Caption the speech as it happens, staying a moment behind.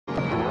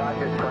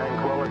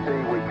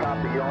New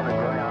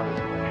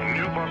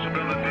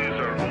possibilities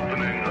are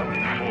opening up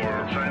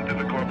for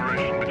scientific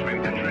cooperation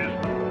between countries.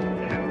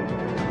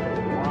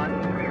 1-0.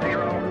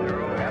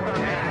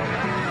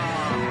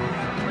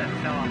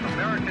 Liftoff.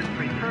 Americans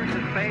return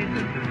to space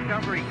as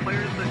Discovery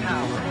clears the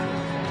tower.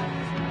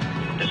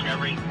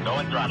 Discovery, go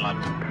and throttle up.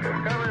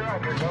 Discovery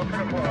rocket, go for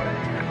deploy.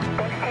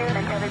 Thanks, David,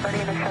 and to everybody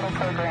in the shuttle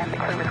program. The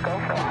crew is go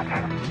for launch.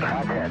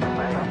 Roger.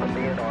 Nice to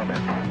be in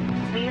orbit.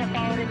 We have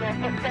followed in their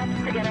footsteps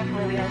to get us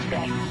where we are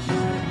today.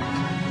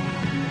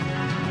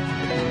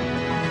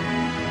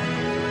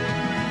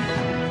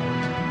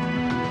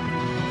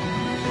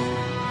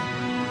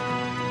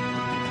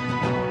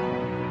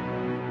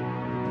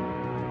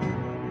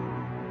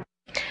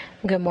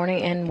 Good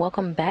morning and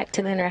welcome back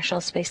to the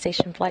International Space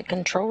Station Flight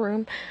Control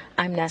Room.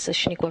 I'm NASA's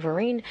Shaniqua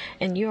Vereen,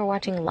 and you are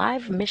watching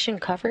live mission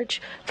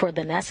coverage for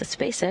the NASA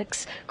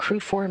SpaceX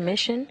Crew 4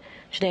 mission.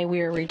 Today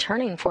we are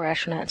returning 4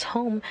 astronauts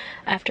home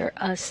after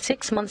a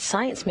 6-month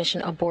science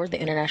mission aboard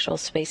the International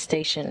Space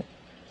Station.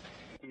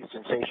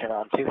 Houston Station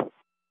on 2.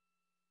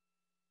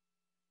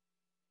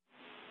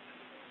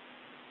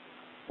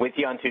 With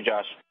you on 2,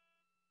 Josh.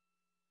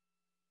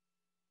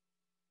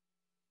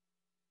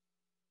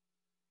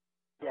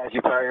 Yeah, as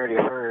you probably already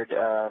heard,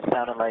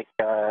 sounded like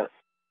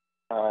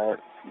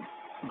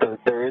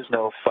there is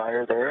no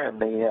fire there in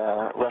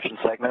the Russian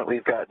segment.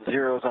 We've got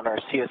zeros on our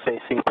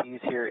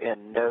CSACPs here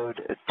in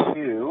node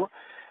 2.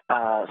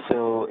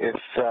 So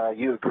if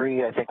you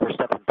agree, I think we're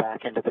stepping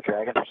back into the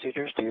Dragon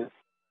procedures. Do you?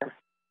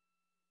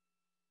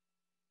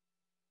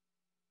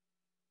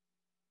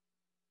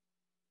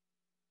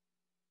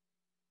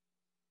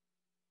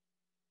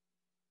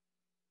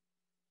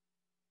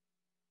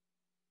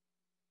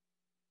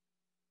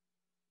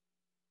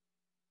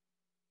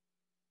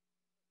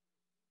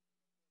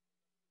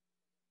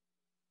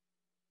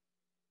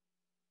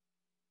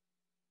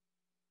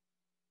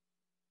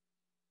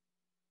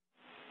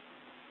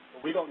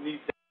 We don't need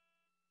that.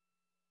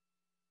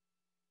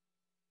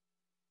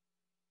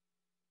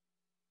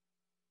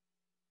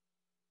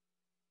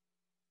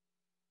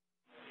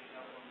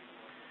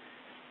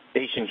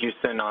 Station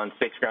Houston on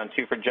 6, ground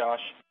 2 for Josh.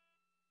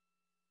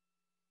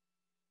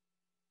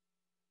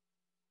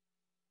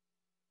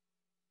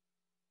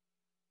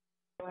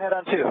 Go ahead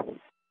on 2.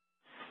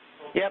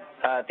 Yep,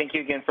 thank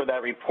you again for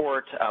that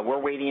report.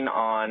 We're waiting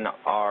on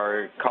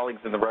our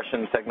colleagues in the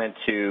Russian segment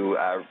to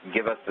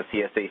give us the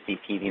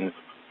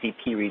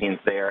CP readings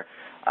there.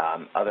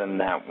 Other than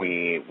that,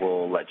 we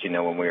will let you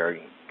know when we are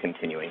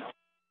continuing.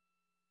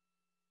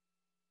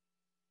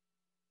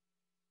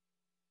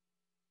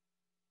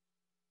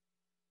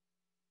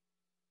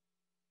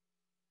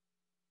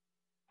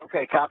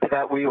 Okay, copy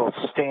that. We will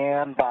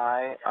stand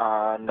by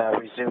on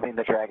resuming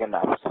the Dragon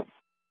now.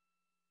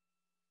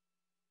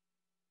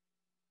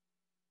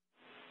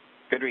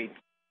 Good read.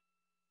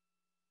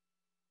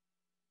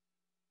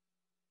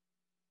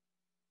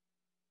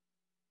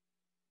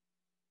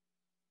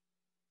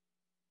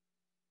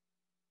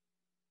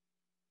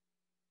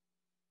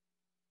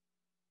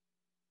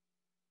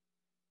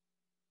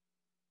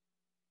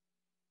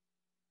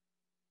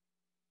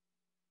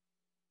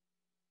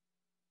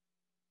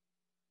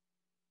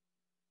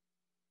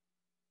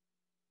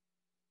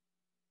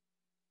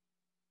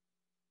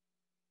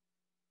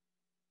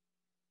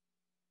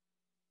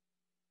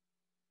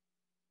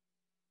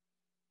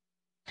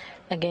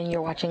 Again,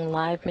 you're watching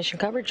live mission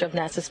coverage of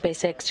NASA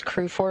SpaceX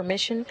Crew 4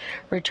 mission,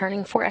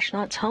 returning 4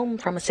 astronauts home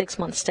from a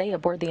 6-month stay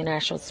aboard the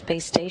International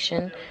Space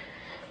Station.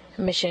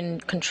 Mission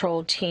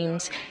control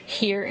teams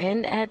here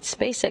and at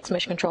SpaceX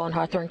Mission Control in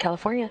Hawthorne,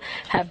 California,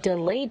 have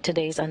delayed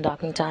today's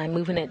undocking time,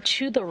 moving it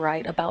to the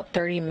right about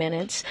 30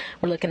 minutes.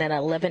 We're looking at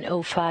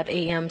 11:05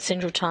 a.m.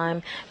 Central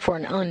Time for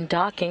an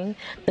undocking,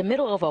 the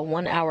middle of a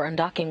 1-hour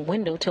undocking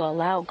window to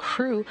allow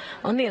crew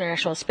on the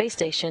International Space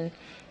Station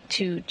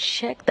to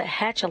check the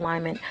hatch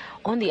alignment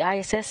on the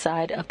ISS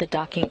side of the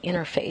docking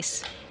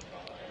interface.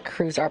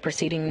 Crews are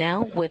proceeding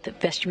now with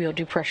vestibule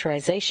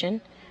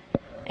depressurization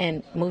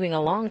and moving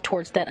along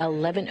towards that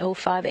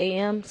 11:05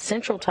 a.m.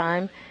 Central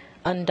Time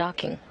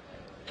undocking.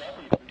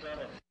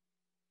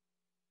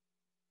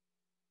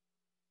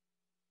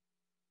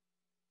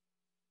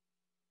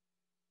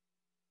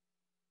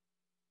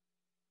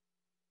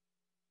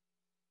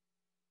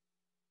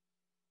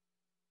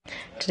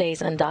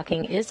 Today's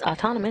undocking is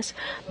autonomous,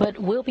 but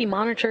will be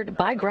monitored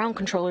by ground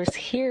controllers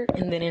here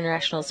in the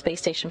International Space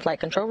Station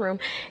Flight Control Room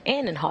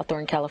and in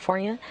Hawthorne,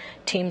 California.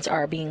 Teams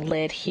are being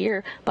led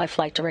here by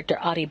Flight Director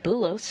Adi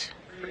Boulos.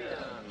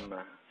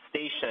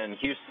 Station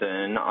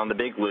Houston on the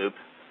big loop,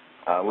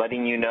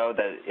 letting you know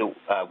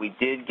that we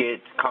did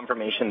get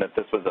confirmation that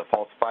this was a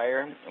false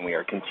fire, and we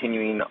are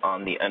continuing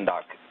on the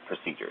undock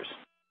procedures.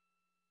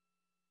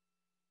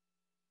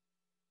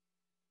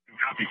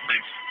 Copy,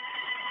 thanks.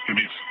 Good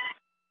news.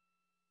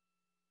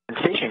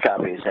 Station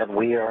copies, and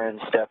we are in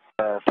step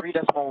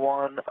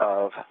 3.1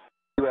 of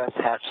U.S.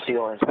 hatch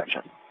seal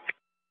inspection.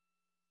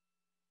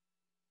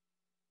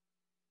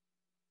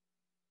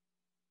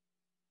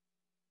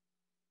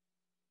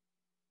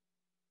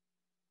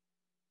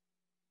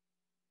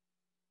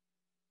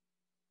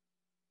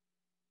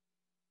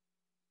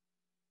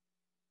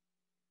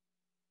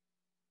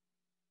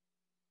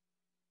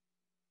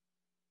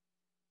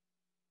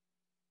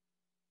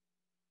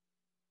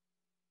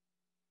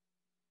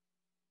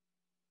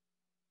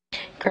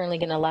 Currently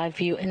getting a live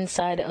view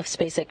inside of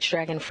SpaceX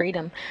Dragon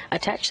Freedom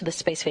attached to the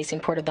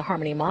space-facing port of the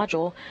Harmony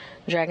module.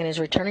 Dragon is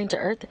returning to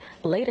Earth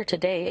later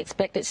today,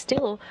 expected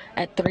still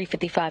at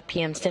 3:55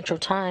 p.m. Central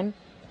Time,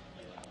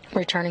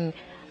 returning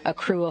a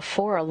crew of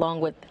 4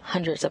 along with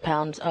hundreds of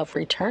pounds of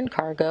return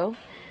cargo.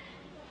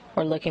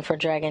 We're looking for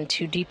Dragon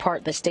to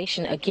depart the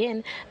station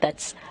again.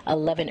 That's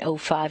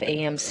 11:05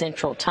 a.m.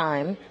 Central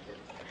Time.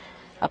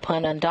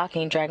 Upon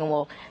undocking, Dragon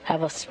will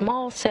have a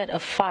small set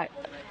of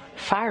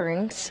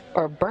firings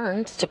or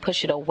burns to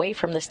push it away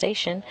from the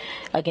station.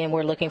 Again,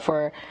 we're looking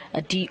for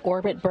a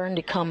deorbit burn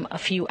to come a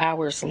few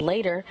hours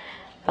later.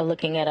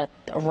 Looking at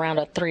around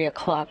a 3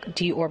 o'clock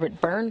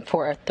deorbit burn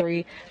for a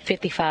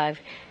 3:55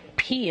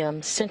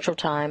 p.m. Central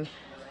Time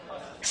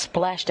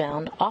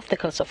splashdown off the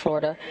coast of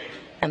Florida,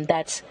 and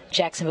that's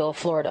Jacksonville,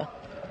 Florida.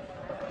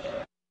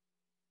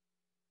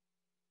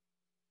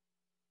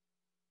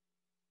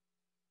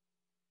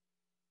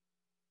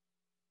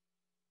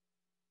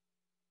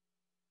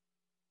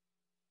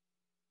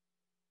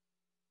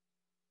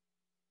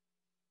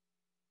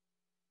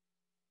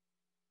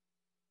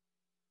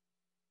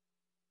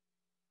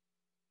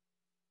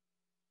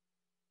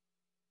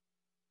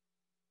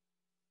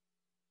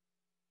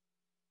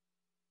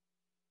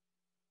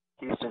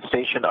 Houston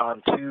Station on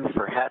 2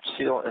 for hatch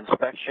seal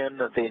inspection.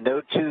 The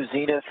Node 2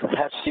 Zenith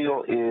hatch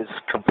seal is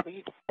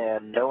complete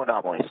and no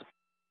anomalies.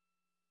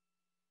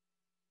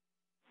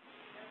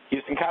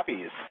 Houston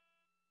copies.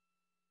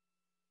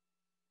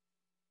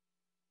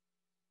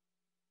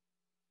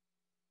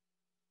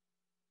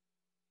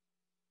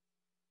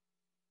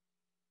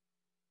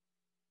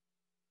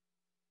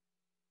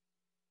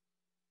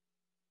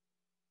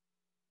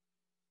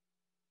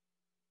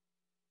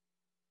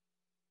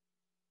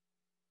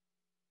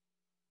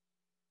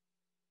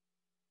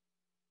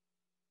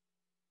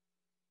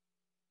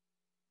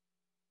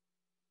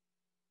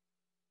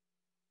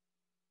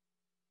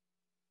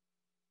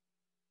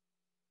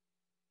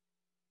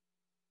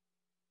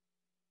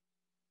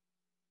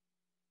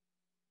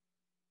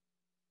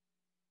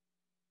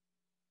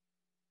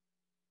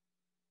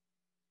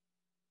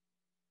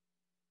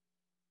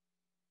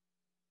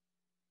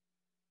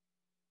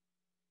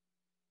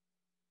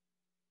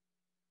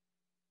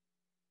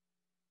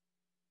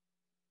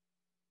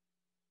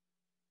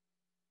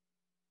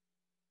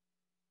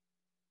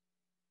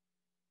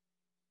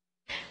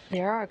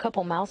 There are a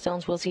couple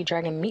milestones we'll see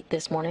Dragon meet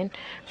this morning.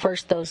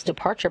 First, those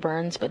departure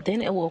burns, but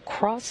then it will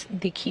cross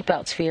the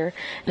keep-out sphere,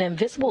 an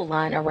invisible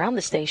line around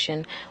the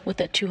station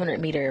with a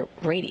 200-meter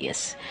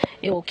radius.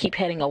 It will keep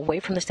heading away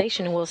from the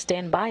station and will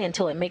stand by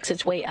until it makes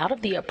its way out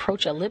of the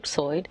approach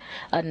ellipsoid,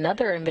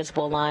 another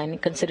invisible line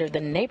considered the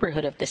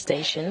neighborhood of the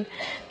station.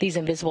 These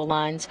invisible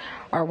lines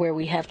are where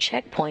we have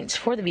checkpoints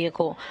for the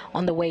vehicle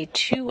on the way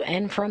to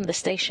and from the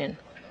station.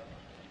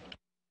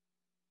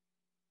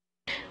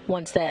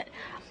 Once that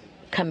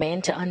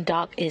command to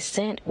undock is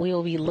sent, we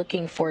will be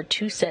looking for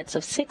 2 sets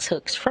of 6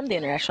 hooks from the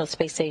International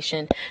Space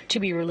Station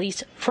to be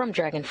released from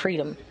Dragon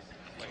Freedom.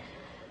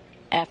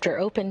 After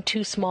open,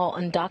 2 small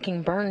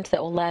undocking burns that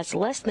will last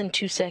less than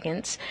 2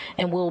 seconds,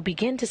 and we'll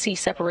begin to see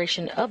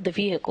separation of the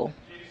vehicle.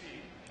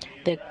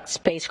 The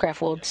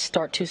spacecraft will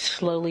start to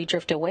slowly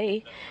drift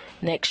away.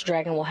 Next,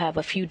 Dragon will have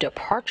a few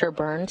departure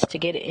burns to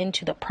get it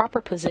into the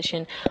proper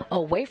position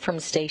away from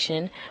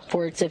station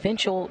for its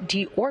eventual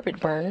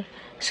deorbit burn,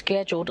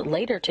 scheduled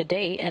later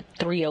today at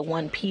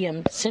 3:01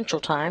 p.m.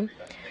 Central Time.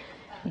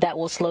 That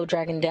will slow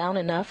Dragon down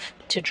enough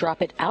to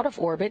drop it out of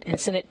orbit and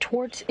send it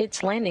towards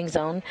its landing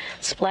zone,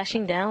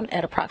 splashing down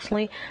at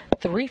approximately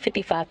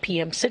 3:55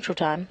 p.m. Central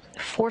Time,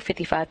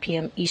 4:55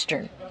 p.m.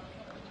 Eastern.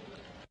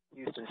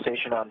 Houston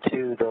Station on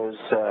 2, those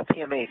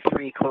PMA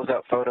 3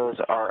 closeout photos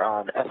are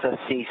on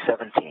SSC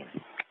 17.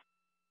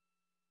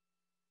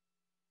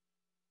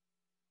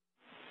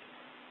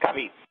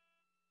 Copy.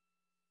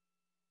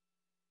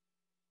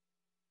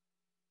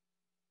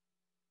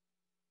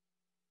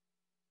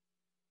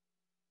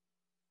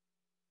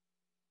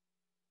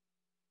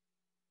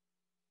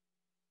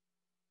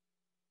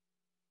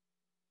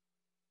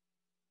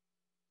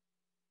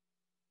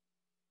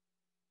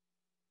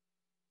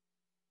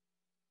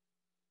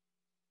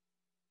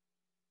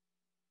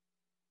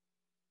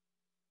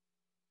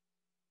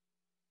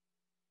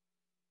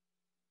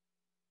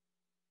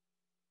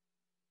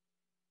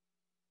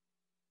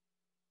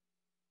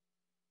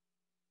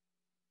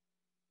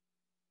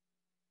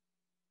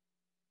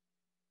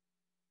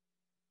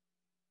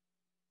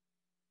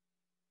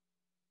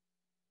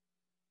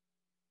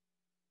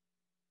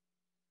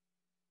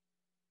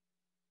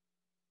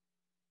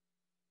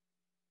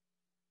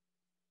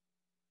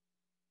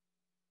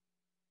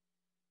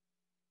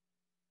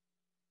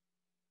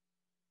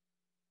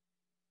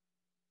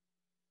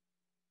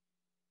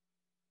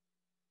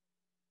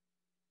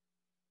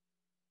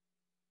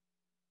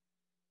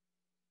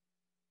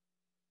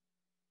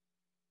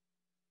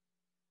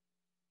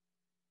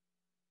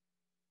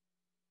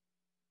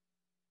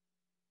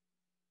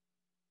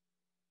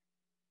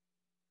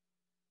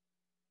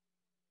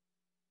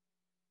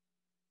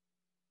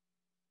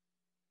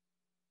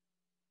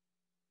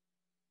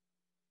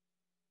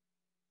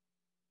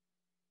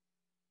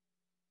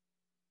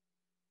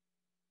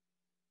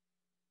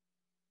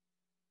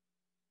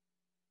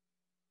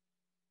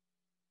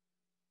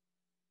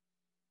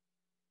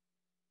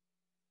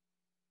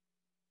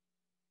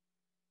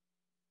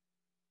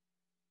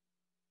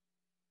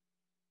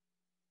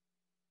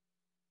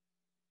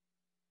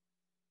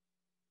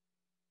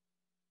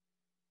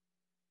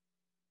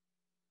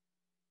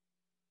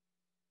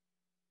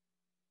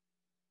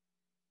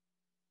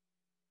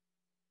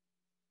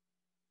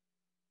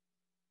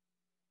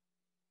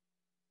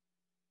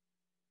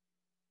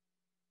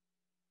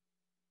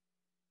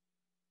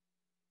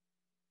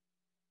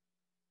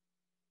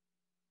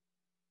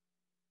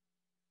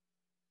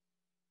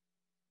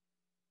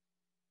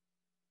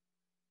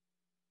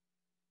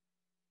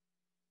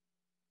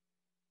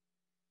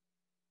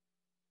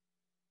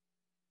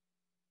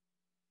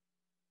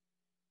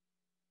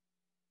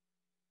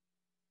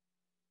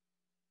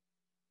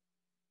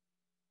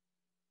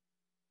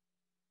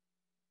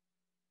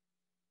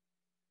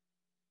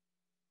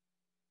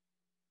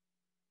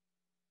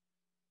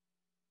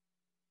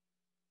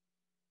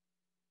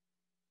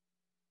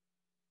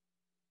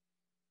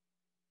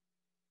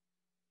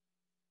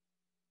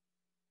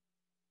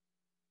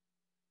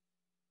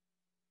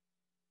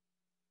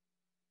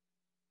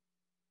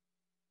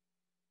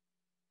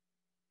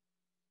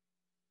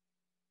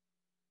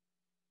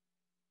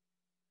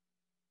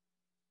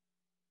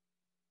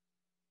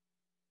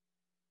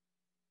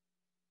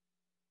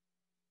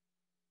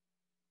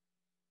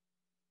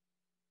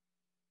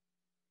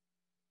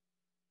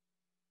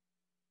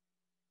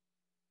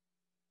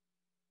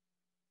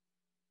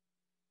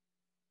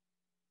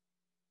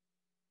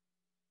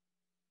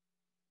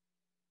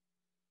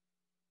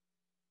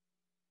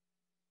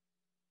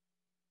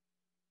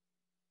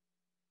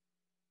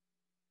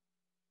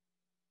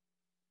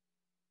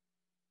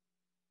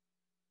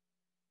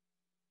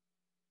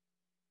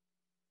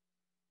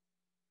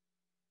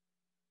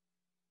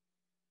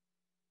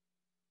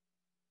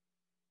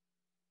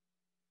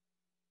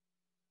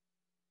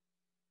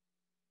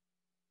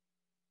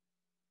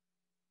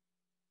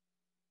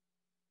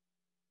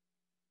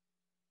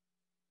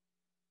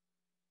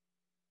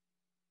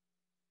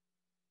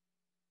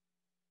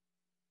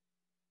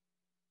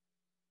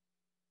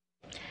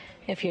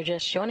 If you're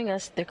just joining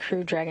us, the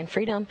Crew Dragon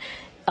Freedom,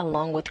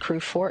 along with Crew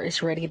 4,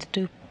 is ready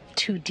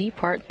to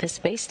depart the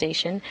space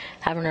station,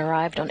 having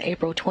arrived on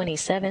April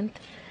 27th.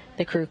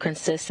 The crew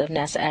consists of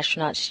NASA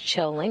astronauts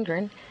Kjell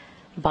Lindgren,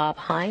 Bob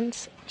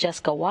Hines,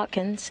 Jessica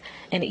Watkins,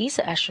 and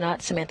ESA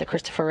astronaut Samantha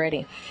Christopher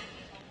Reddy.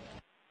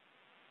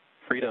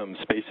 Freedom,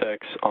 SpaceX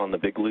on the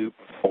big loop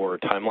for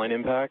timeline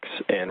impacts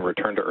and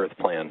return to Earth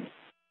plan.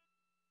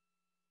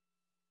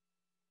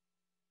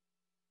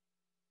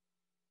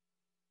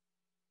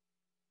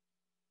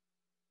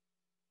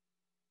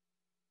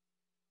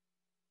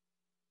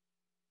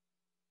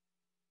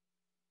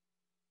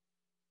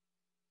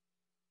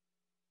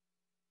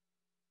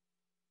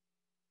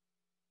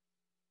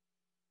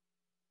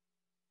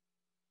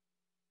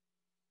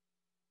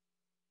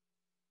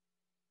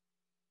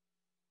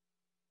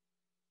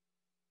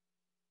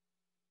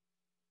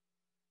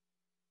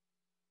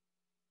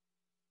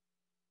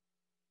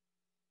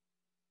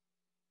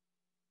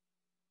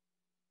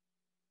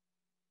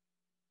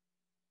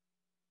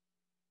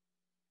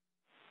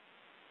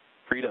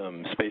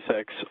 Freedom,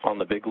 SpaceX on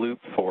the big loop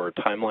for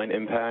timeline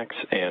impacts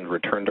and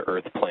return to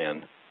Earth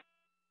plan.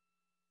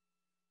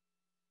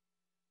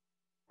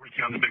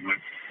 Working on the big loop.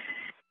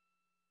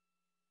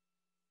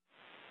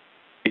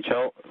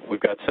 HL, we've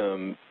got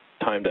some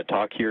time to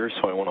talk here,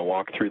 so I want to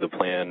walk through the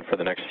plan for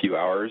the next few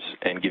hours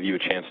and give you a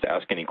chance to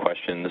ask any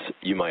questions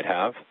you might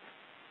have.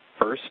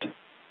 First,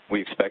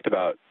 we expect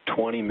about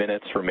 20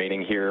 minutes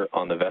remaining here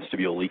on the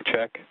vestibule leak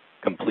check,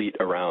 complete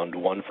around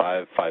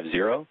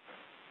 1550.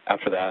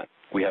 After that,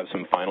 we have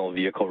some final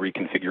vehicle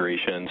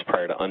reconfigurations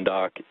prior to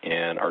undock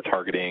and are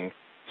targeting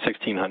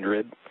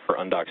 1600 for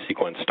undock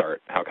sequence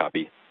start. How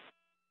copy?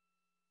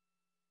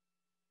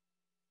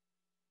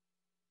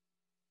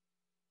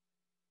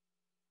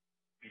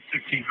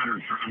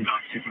 $1,600 for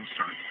undock sequence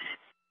start.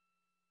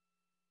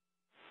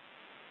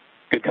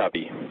 Good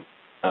copy.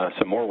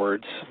 Some more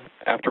words.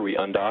 After we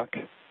undock,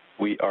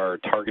 we are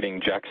targeting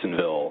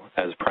Jacksonville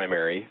as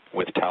primary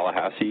with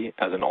Tallahassee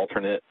as an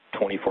alternate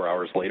 24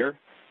 hours later.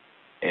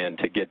 And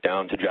to get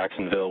down to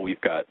Jacksonville, we've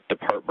got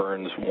depart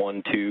burns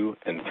 1, 2,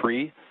 and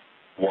 3,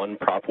 1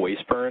 prop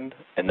waste burn,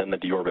 and then the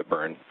deorbit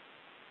burn.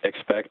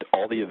 Expect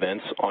all the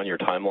events on your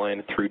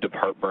timeline through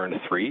depart burn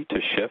 3 to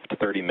shift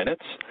 30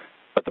 minutes,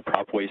 but the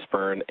prop waste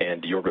burn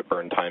and deorbit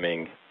burn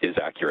timing is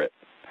accurate.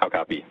 How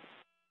copy?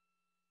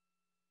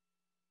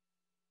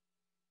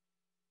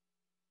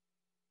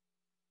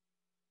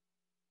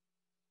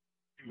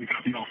 We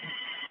copy all.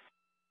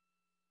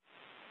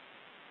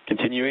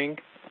 Continuing,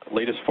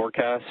 latest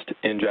forecast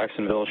in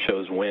Jacksonville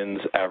shows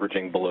winds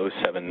averaging below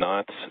 7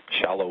 knots,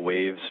 shallow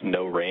waves,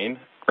 no rain,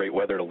 great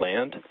weather to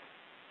land.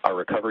 Our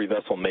recovery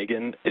vessel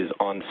Megan is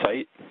on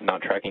site,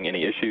 not tracking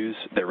any issues.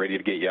 They're ready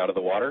to get you out of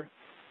the water.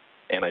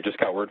 And I just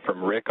got word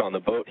from Rick on the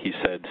boat. He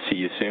said, see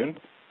you soon.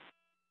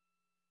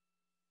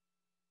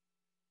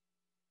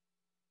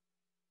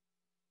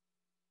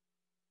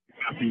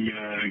 Copy,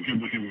 good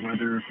looking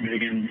weather.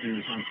 Megan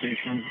is on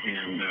station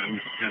and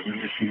has no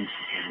issues,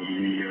 and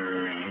we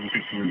are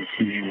looking forward to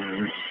seeing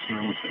where this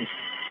snow is.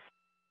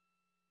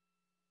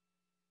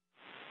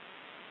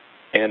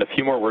 And a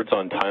few more words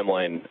on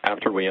timeline.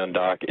 After we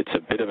undock, it's a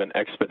bit of an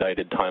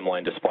expedited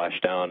timeline to splash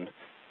down.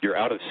 You're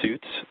out of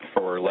suits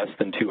for less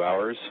than 2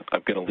 hours.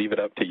 I'm going to leave it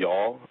up to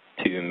y'all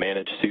to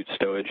manage suit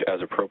stowage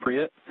as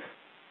appropriate.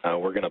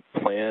 We're going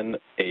to plan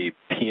a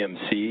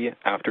PMC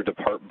after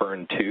depart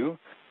burn 2,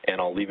 and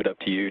I'll leave it up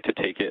to you to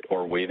take it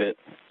or waive it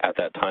at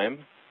that time.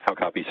 How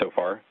copy so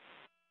far?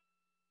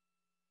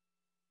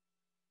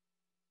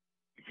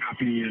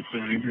 Copy, it's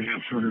going to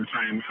have shorter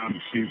time out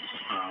of suits.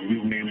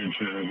 We'll manage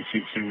the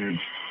suit stowage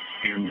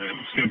and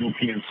schedule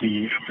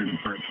PMC after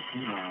depart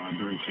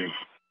burn 2.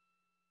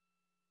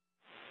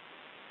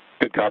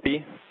 Good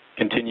copy.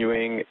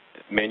 Continuing,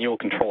 manual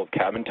control of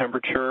cabin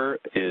temperature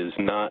is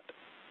not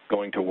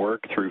going to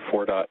work through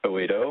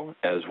 4.080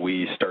 as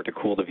we start to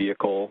cool the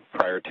vehicle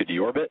prior to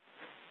deorbit.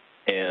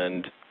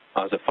 And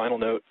as a final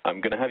note,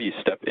 I'm going to have you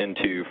step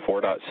into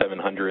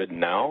 4.700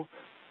 now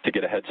to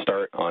get a head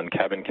start on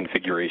cabin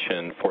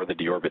configuration for the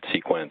deorbit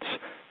sequence.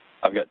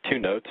 I've got 2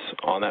 notes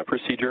on that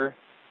procedure.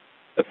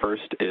 The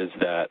first is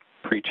that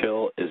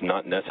pre-chill is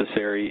not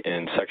necessary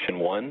in Section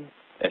 1.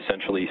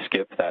 Essentially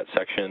skip that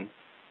section.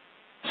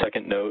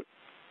 Second note,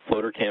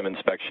 floater cam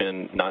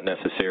inspection not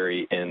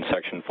necessary in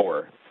Section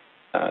 4.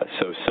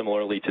 So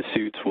similarly to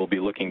suits, we'll be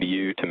looking to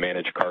you to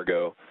manage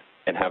cargo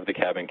and have the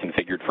cabin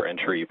configured for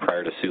entry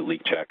prior to suit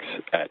leak checks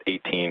at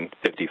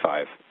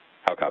 18:55.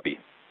 How copy?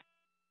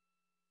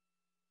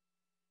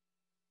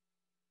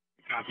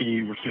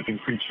 Copy, we're skipping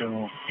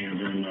pre-chill and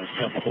then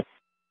step.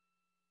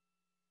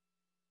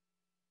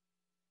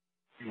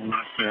 We will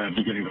not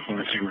be getting the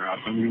floater camera out,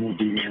 but we will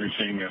be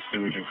managing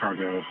stowage and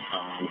cargo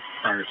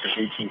prior to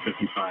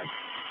 18:55.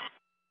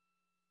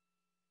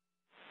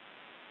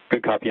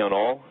 Good copy on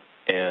all.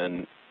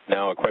 And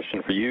now a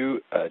question for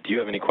you. Do you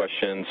have any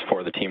questions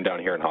for the team down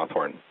here in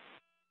Hawthorne?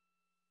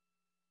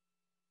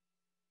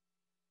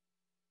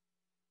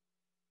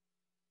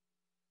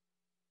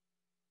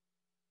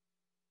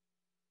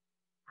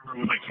 I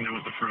would like to know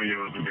what the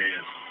froyo of the day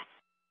is.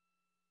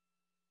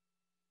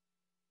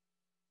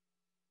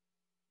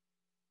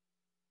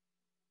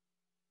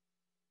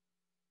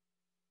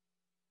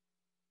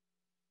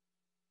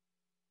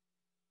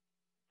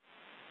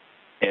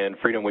 And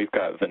Freedom, we've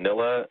got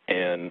vanilla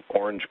and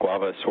orange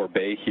guava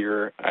sorbet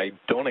here. I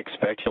don't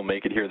expect you'll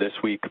make it here this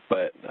week,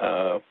 but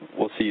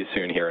we'll see you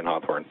soon here in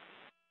Hawthorne.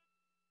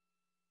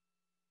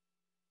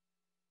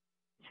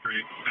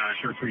 Great.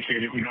 Sure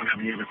appreciate it. We don't have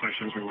any other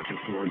questions. We're looking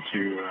forward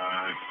to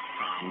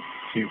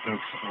seeing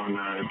folks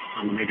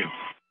on the meeting.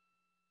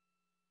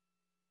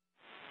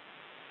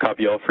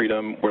 Copy all,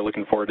 Freedom. We're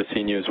looking forward to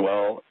seeing you as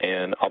well,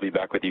 and I'll be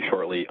back with you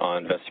shortly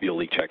on vestibule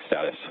leak check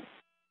status.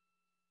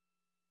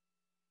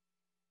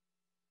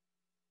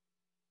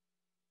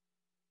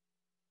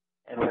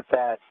 And with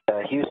that,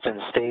 Houston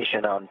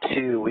Station on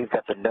 2, we've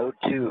got the Node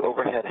 2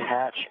 overhead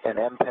hatch and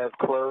MPEV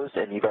closed,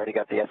 and you've already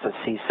got the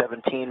SSC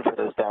 17 for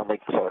those downlink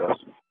photos.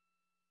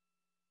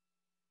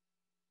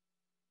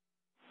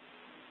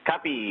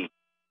 Copy.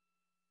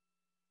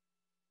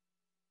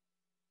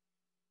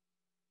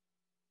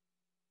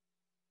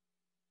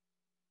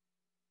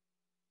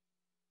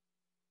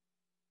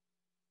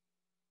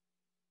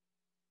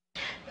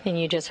 And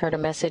you just heard a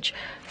message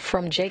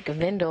from Jake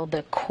Vendel,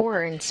 the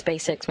core in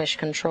SpaceX Mission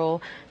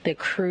Control, the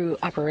crew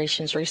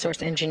operations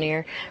resource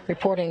engineer,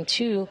 reporting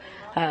to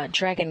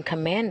Dragon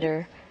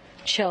Commander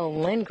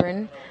Kjell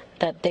Lindgren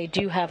that they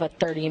do have a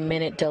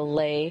 30-minute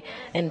delay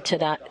in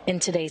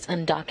today's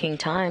undocking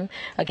time.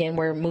 Again,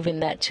 we're moving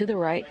that to the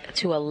right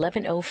to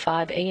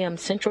 11:05 a.m.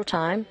 Central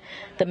Time,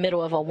 the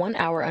middle of a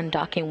 1-hour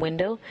undocking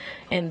window,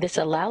 and this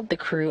allowed the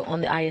crew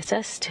on the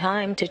ISS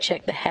time to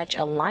check the hatch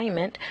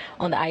alignment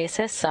on the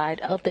ISS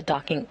side of the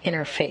docking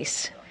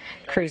interface.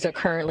 Crews are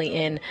currently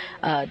in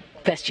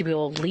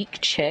vestibule leak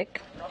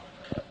check,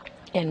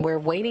 and we're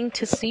waiting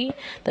to see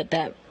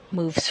that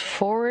moves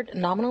forward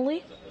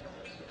nominally.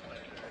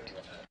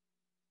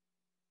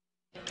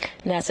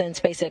 NASA and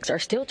SpaceX are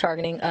still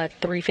targeting a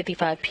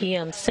 3:55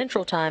 p.m.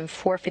 Central Time,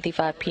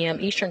 4:55 p.m.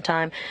 Eastern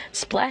Time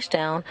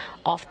splashdown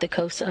off the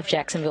coast of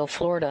Jacksonville,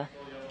 Florida.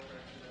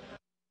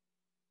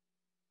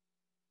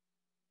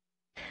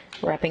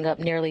 Wrapping up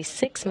nearly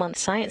 6-month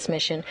science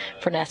mission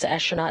for NASA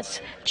astronauts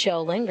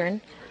Kjell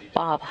Lindgren,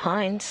 Bob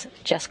Hines,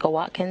 Jessica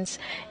Watkins,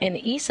 and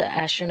ESA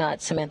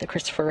astronaut Samantha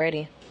Christopher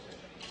Reddy.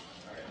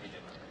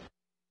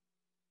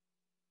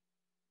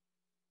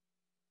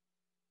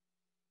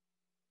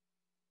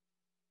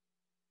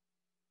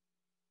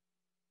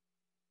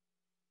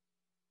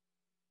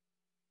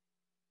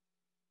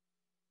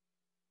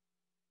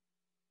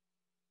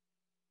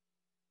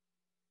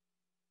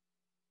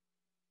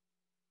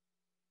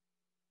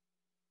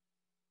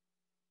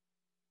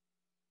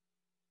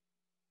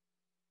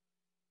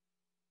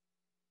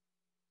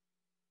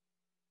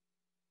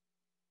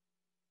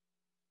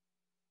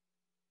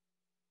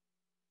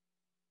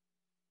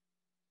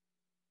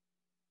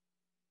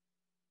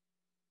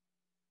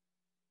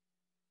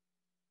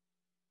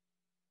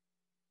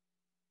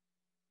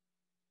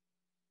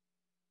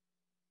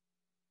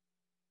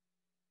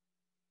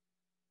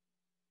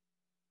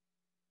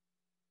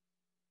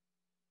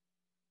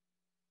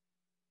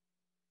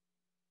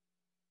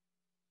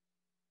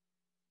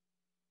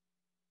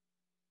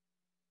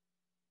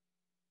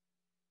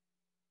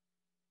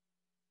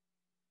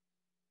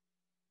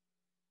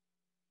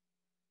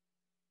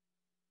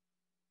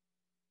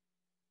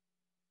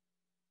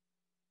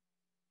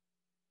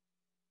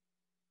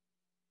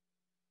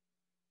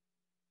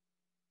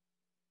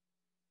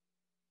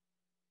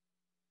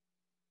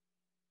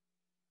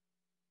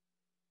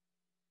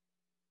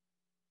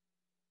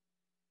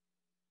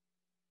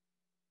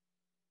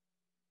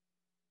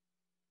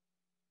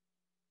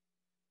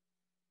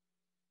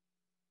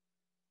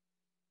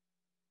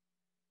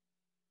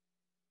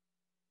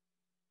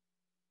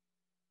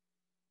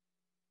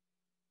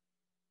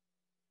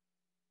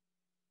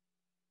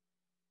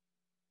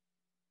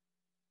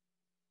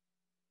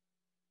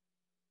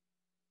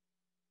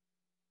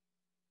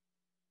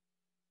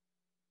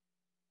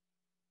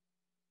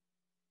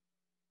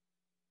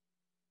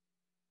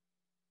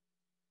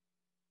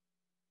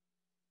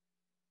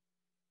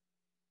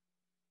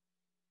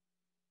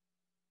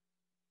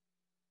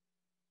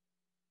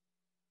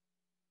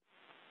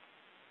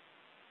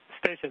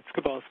 Station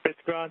Tsukuba on Space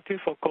Ground 2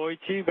 for call 1.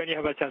 When you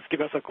have a chance,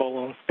 give us a call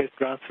on Space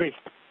Ground 3.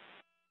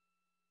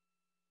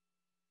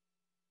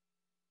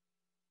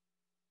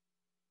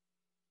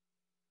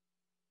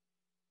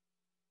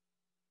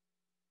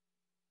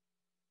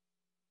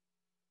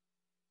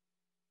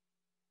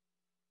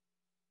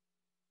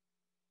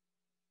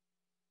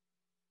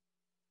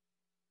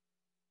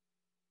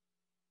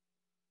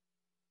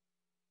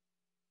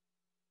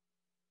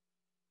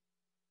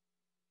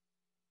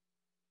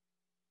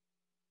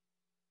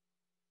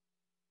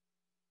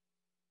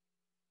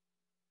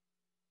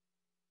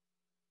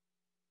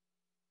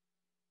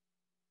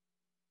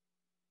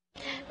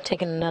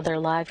 Taking another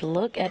live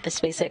look at the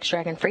SpaceX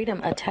Dragon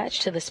Freedom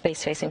attached to the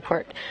space-facing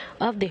port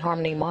of the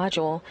Harmony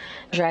module.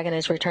 Dragon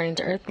is returning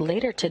to Earth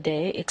later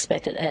today,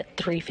 expected at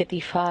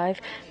 3:55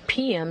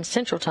 p.m.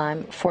 Central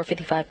Time,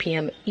 4:55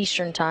 p.m.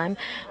 Eastern Time,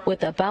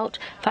 with about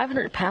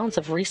 500 pounds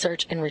of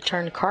research and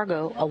return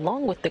cargo,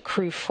 along with the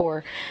crew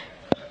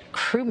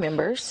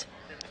members.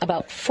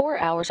 About 4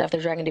 hours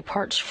after Dragon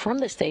departs from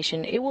the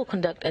station, it will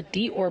conduct a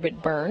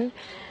deorbit burn,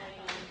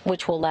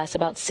 which will last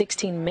about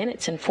 16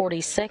 minutes and 40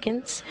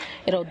 seconds.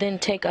 It'll then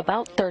take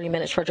about 30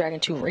 minutes for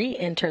Dragon to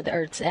re-enter the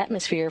Earth's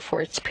atmosphere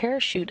for its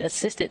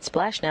parachute-assisted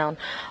splashdown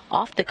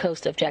off the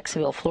coast of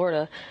Jacksonville,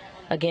 Florida.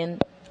 Again,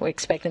 we're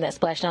expecting that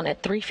splashdown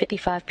at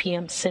 3:55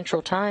 p.m.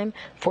 Central Time,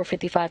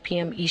 4:55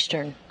 p.m.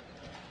 Eastern.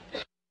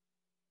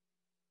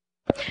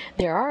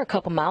 There are a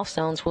couple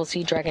milestones we'll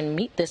see Dragon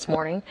meet this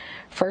morning.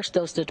 First,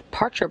 those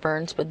departure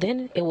burns, but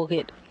then it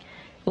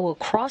will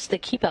cross the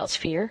keep-out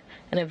sphere,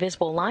 an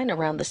invisible line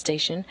around the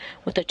station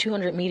with a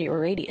 200-meter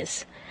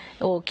radius.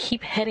 It will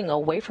keep heading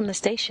away from the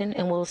station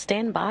and will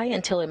stand by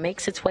until it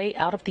makes its way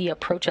out of the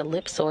approach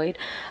ellipsoid,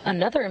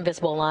 another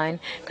invisible line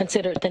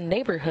considered the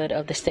neighborhood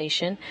of the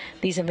station.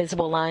 These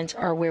invisible lines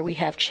are where we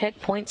have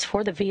checkpoints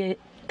for the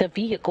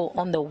vehicle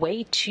on the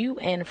way to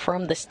and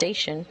from the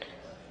station.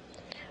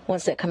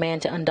 Once that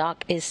command to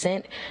undock is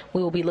sent,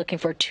 we will be looking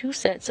for 2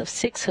 sets of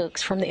 6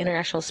 hooks from the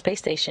International Space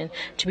Station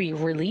to be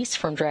released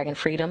from Dragon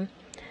Freedom.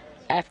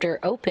 After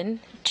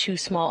open, 2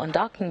 small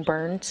undocking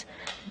burns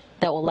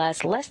that will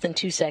last less than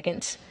 2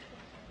 seconds,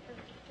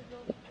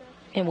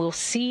 and we'll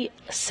see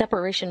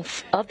separation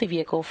of the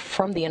vehicle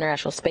from the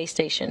International Space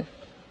Station.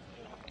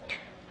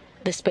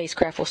 The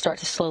spacecraft will start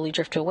to slowly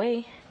drift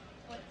away.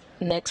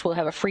 Next, we'll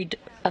have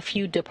a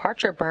few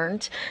departure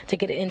burns to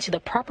get it into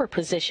the proper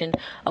position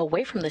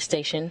away from the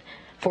station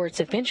for its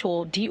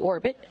eventual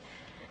deorbit.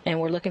 And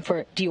we're looking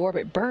for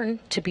deorbit burn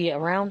to be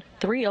around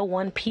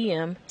 3:01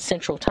 p.m.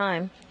 Central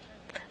Time.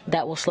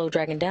 That will slow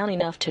Dragon down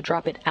enough to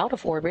drop it out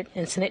of orbit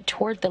and send it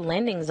toward the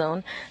landing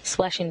zone,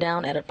 splashing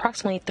down at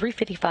approximately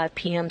 3:55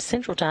 p.m.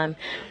 Central Time,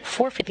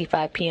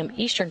 4:55 p.m.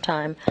 Eastern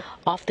Time,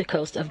 off the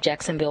coast of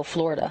Jacksonville,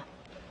 Florida.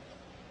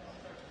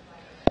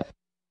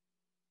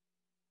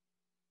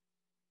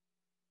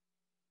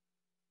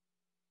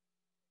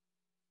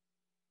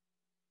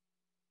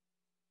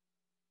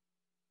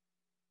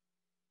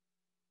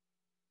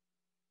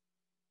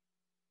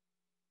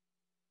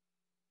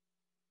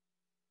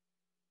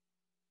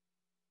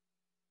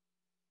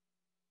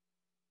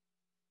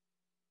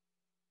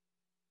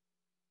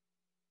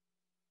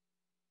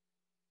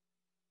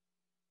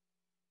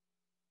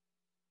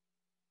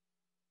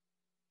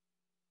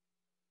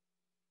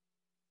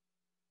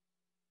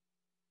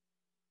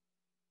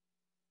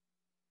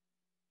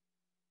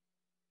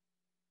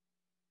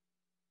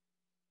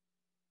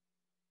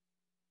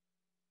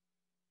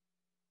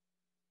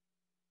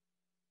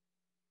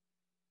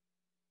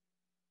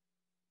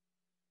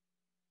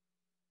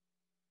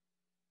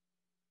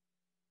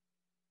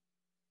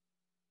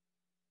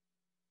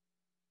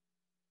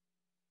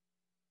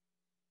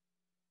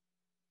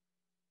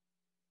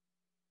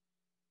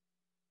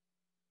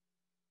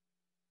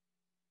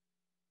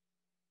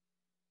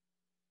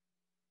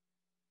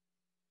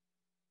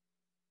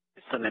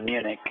 Houston in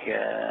Munich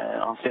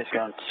on space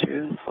ground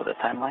 2 for the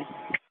timeline.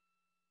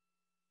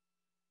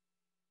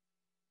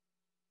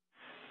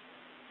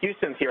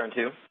 Houston's here on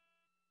 2.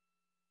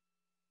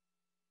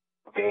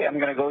 Okay, I'm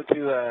going to go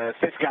to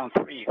space ground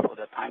 3 for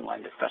the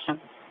timeline discussion.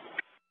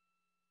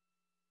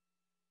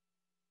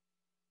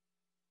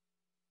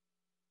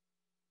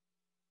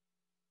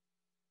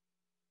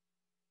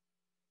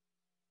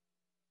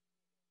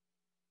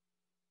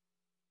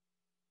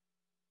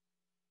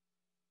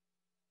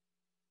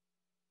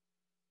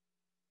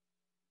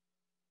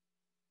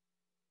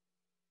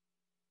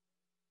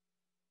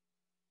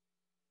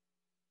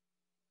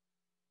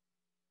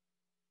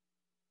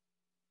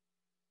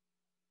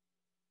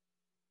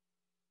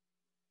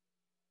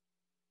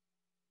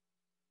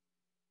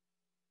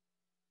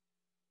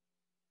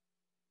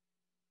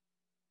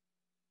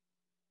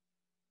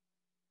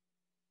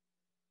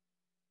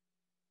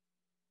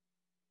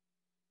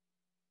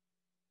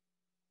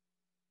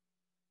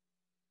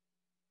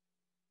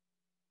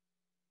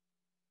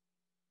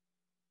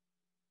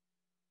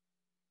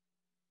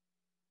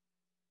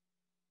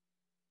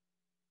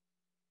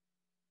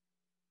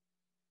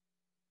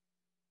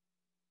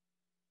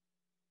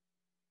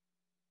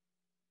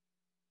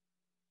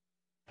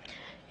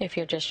 If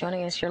you're just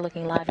joining us, you're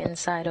looking live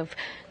inside of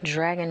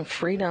Dragon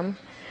Freedom,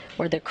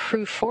 where the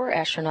Crew 4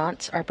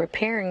 astronauts are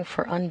preparing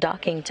for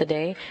undocking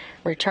today,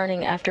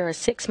 returning after a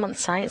 6-month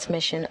science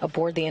mission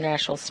aboard the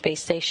International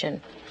Space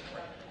Station.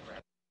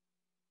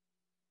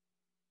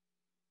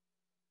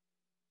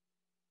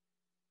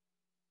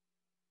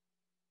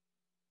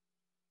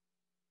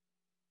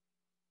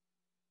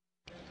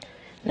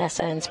 NASA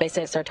and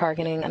SpaceX are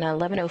targeting an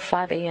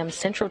 11:05 a.m.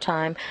 Central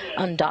Time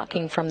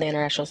undocking from the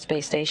International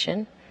Space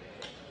Station,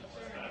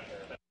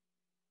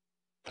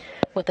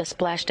 with a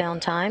splashdown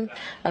time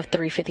of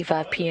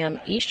 3:55 p.m.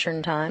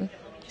 Eastern Time,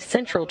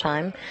 Central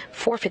Time,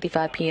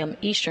 4:55 p.m.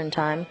 Eastern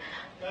Time,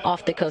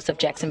 off the coast of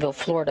Jacksonville,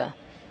 Florida.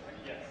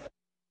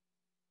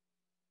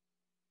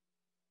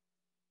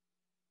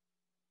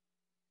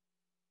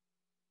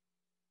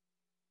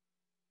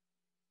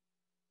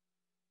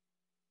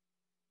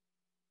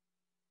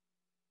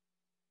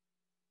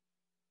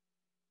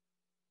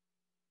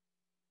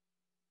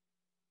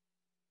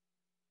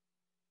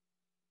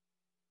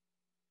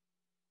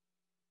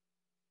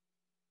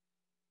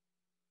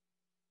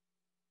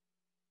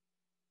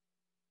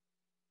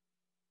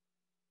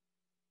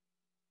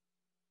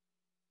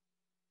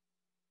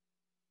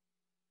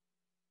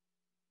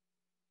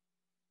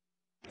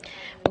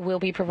 We'll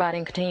be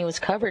providing continuous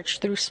coverage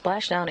through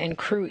splashdown and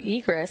crew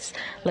egress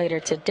later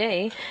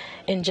today.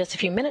 In just a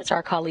few minutes,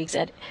 our colleagues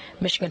at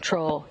Mission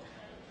Control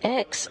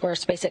X, or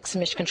SpaceX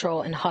Mission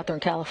Control in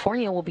Hawthorne,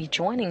 California, will be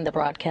joining the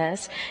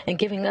broadcast and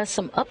giving us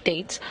some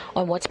updates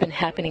on what's been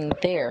happening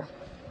there.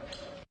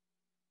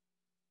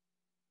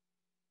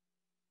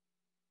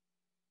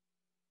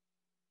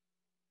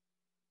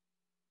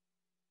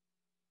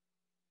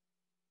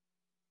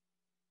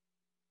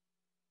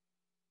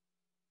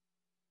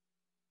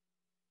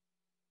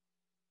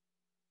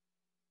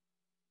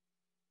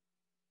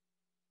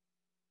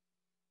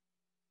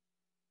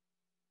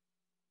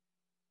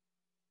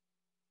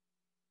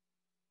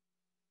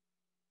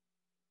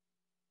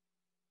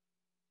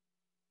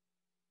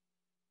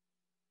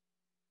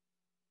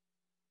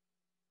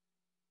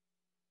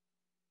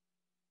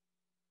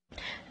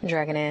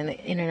 Dragon and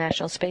the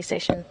International Space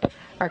Station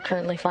are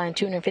currently flying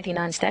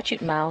 259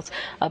 statute miles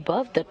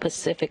above the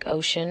Pacific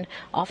Ocean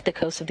off the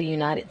coast of the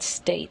United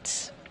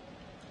States.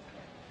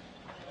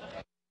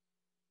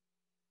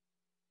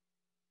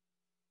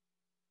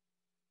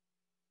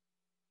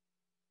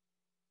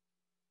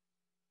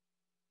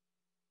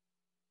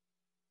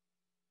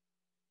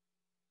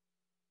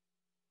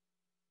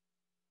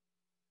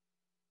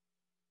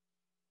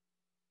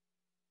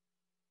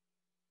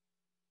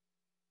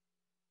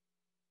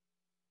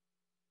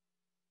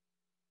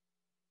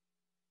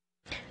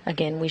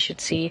 Again, we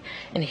should see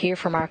and hear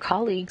from our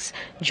colleagues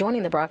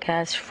joining the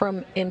broadcast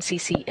from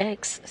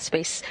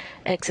MCCX,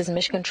 SpaceX's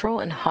Mission Control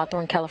in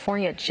Hawthorne,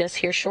 California, just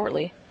here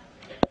shortly.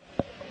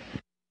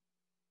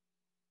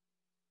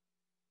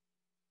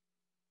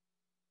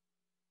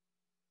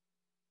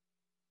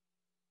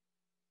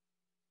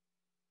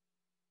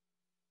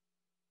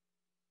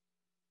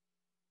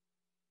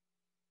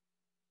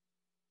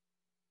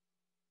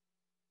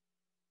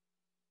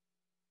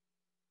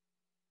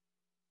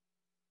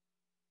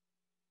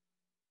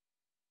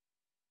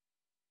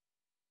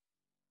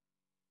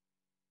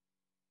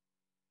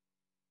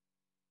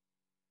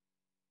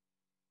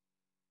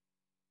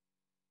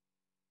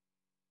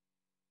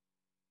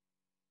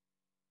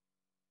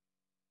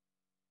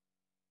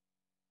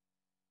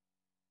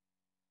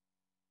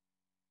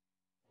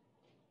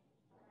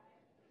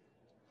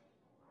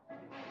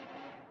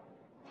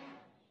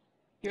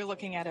 You're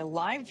looking at a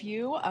live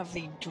view of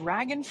the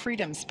Dragon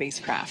Freedom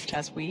spacecraft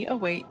as we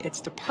await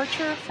its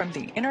departure from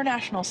the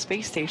International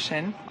Space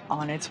Station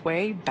on its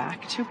way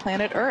back to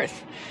planet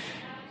Earth.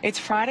 It's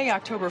Friday,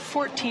 October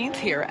 14th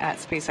here at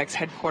SpaceX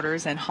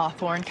headquarters in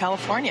Hawthorne,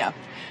 California.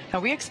 Now,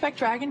 we expect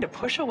Dragon to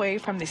push away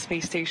from the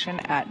space station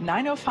at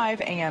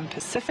 9:05 a.m.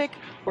 Pacific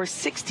or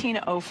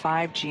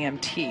 16:05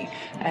 GMT.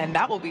 And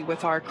that will be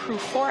with our Crew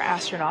 4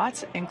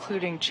 astronauts,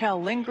 including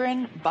Kjell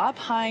Lindgren, Bob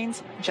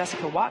Hines,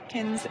 Jessica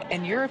Watkins,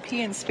 and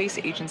European Space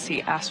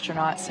Agency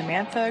astronaut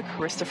Samantha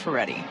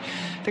Cristoforetti.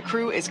 The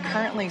crew is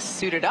currently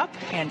suited up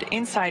and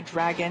inside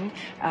Dragon,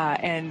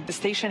 and the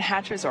station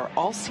hatches are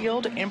all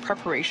sealed in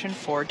preparation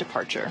for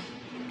departure.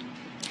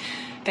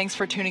 Thanks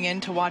for tuning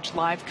in to watch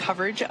live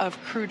coverage of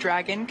Crew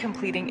Dragon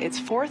completing its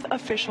 4th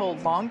official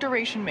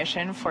long-duration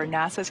mission for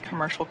NASA's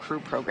Commercial Crew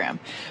Program.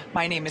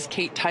 My name is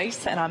Kate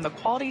Tice, and I'm the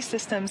Quality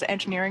Systems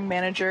Engineering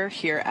Manager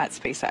here at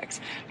SpaceX.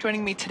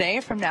 Joining me today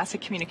from NASA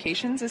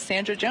Communications is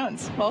Sandra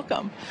Jones.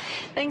 Welcome.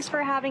 Thanks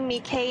for having me,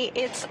 Kate.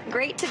 It's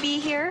great to be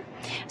here.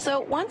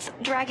 So once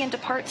Dragon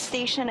departs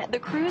station, the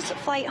crew's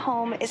flight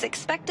home is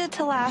expected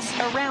to last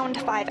around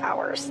 5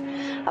 hours.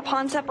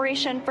 Upon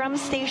separation from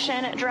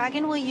station,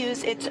 Dragon will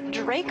use its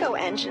Draco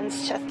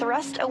engines to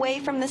thrust away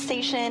from the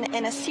station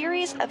in a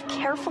series of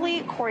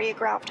carefully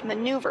choreographed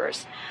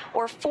maneuvers,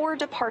 or 4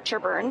 departure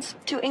burns,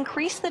 to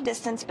increase the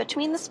distance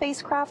between the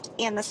spacecraft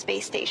and the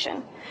space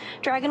station.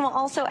 Dragon will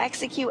also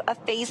execute a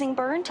phasing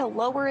burn to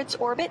lower its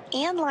orbit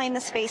and line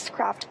the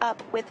spacecraft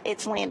up with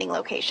its landing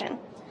location.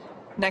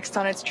 Next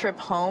on its trip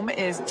home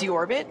is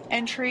deorbit,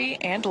 entry,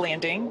 and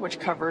landing, which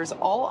covers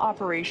all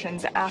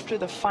operations after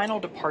the final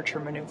departure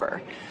maneuver.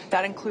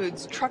 That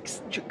includes trunk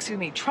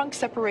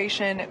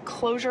separation,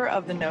 closure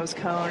of the nose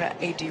cone,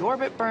 a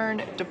deorbit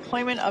burn,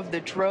 deployment of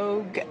the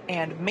drogue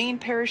and main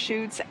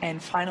parachutes,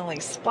 and finally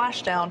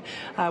splashdown,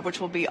 which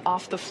will be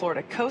off the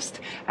Florida coast,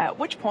 at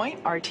which point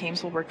our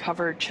teams will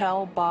recover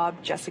Kjell,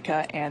 Bob,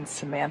 Jessica, and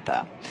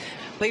Samantha.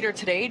 Later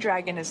today,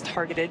 Dragon is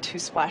targeted to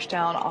splash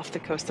down off the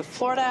coast of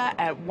Florida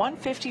at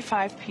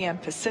 1:55 p.m.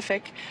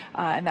 Pacific,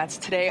 and that's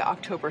today,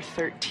 October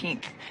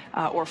 13th,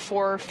 or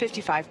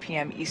 4:55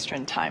 p.m.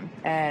 Eastern Time,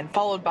 and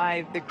followed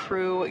by the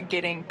crew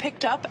getting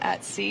picked up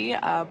at sea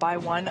by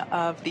one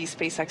of the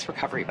SpaceX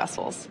recovery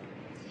vessels.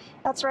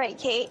 That's right,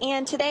 Kate.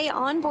 And today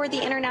on board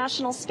the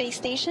International Space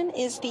Station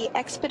is the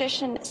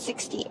Expedition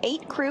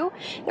 68 crew.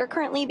 They're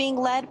currently being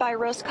led by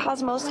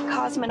Roscosmos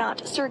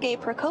cosmonaut Sergei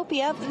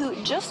Prokopyev,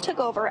 who just took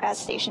over as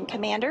station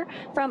commander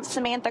from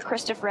Samantha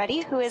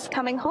Cristoforetti, who is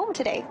coming home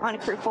today on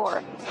Crew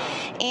 4.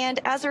 And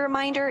as a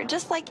reminder,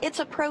 just like its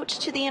approach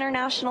to the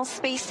International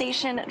Space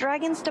Station,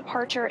 Dragon's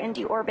departure and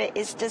deorbit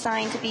is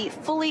designed to be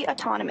fully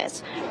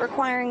autonomous,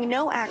 requiring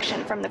no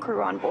action from the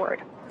crew on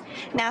board.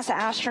 NASA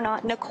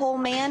astronaut Nicole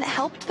Mann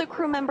helped the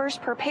crew members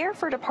prepare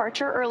for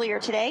departure earlier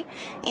today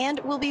and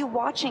will be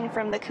watching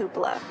from the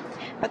cupola.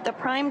 But the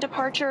prime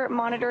departure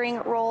monitoring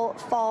role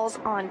falls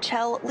on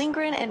Chell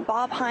Lindgren and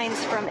Bob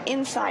Hines from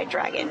inside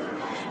Dragon.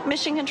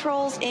 Mission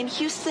controls in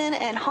Houston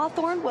and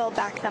Hawthorne will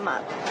back them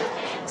up.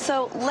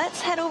 So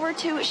let's head over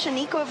to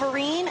Shaniqua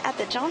Vereen at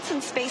the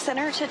Johnson Space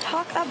Center to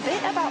talk a bit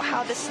about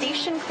how the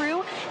station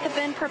crew have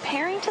been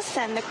preparing to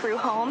send the crew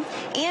home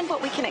and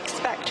what we can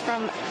expect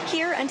from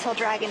here until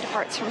Dragon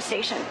departs from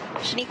station.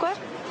 Shaniqua?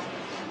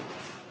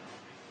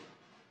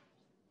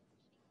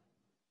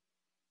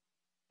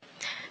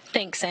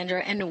 Thanks,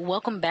 Sandra, and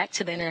welcome back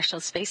to the International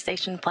Space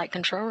Station Flight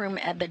Control Room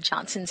at the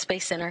Johnson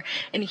Space Center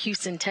in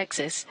Houston,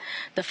 Texas.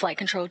 The flight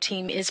control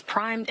team is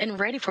primed and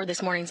ready for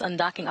this morning's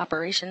undocking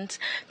operations.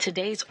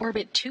 Today's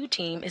Orbit 2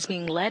 team is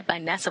being led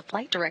by NASA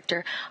Flight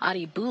Director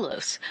Adi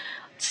Boulos.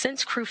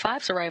 Since Crew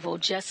 5's arrival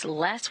just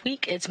last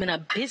week, it's been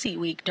a busy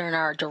week during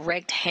our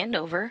direct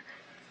handover.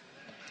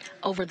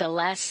 Over the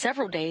last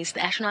several days, the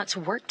astronauts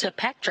worked to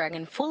pack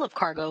Dragon full of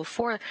cargo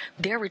for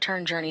their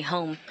return journey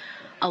home.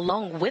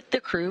 Along with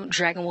the crew,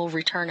 Dragon will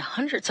return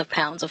hundreds of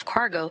pounds of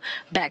cargo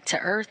back to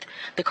Earth.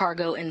 The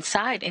cargo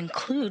inside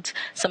includes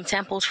some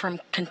samples from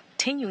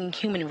continuing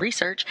human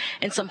research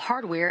and some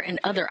hardware and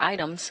other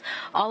items.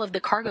 All of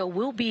the cargo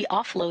will be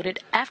offloaded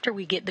after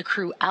we get the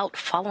crew out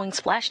following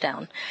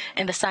splashdown,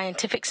 and the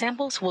scientific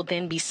samples will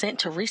then be sent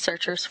to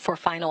researchers for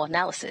final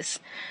analysis.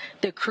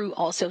 The crew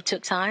also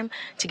took time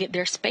to get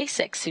their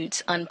SpaceX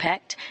suits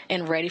unpacked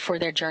and ready for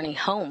their journey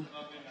home.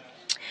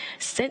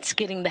 Since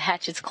getting the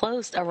hatches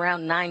closed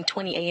around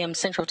 9:20 a.m.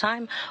 Central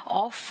Time,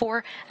 all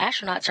 4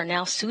 astronauts are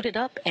now suited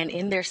up and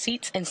in their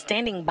seats and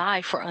standing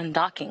by for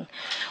undocking.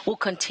 We'll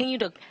continue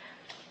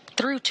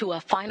through to a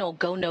final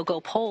go,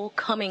 no-go poll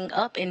coming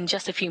up in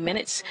just a few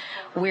minutes,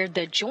 where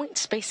the joint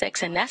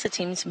SpaceX and NASA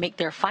teams make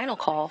their final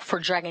call for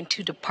Dragon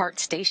to depart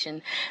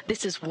station.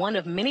 This is one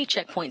of many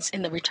checkpoints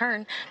in the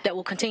return that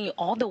will continue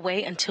all the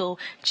way until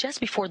just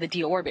before the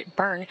deorbit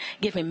burn,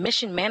 giving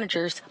mission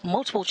managers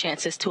multiple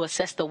chances to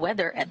assess the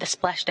weather at the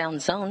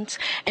splashdown zones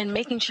and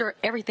making sure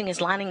everything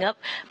is lining up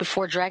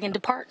before Dragon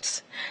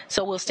departs.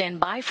 So we'll stand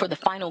by for the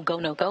final go,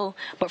 no-go,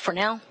 but for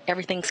now,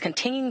 everything's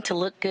continuing to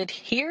look good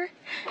here.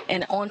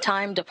 And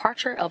on-time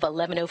departure of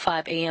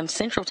 11:05 a.m.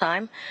 Central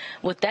Time.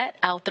 With that,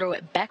 I'll throw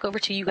it back over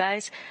to you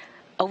guys.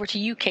 Over to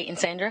you, Kate and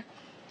Sandra.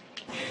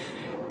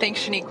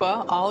 Thanks,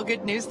 Shaniqua. All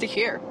good news to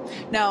hear.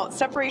 Now,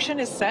 separation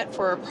is set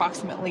for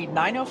approximately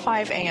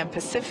 9:05 a.m.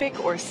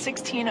 Pacific or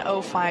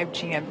 16:05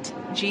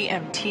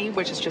 GMT,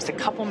 which is just a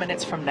couple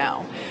minutes from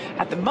now.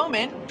 At the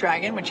moment,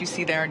 Dragon, which you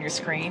see there on your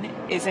screen,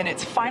 is in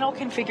its final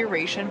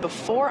configuration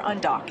before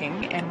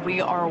undocking, and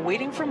we are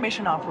waiting for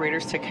mission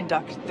operators to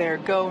conduct their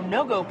go,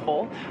 no-go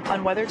poll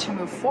on whether to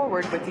move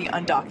forward with the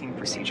undocking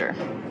procedure.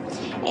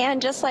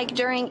 And just like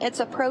during its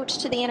approach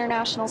to the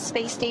International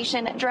Space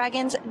Station,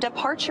 Dragon's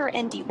departure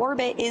and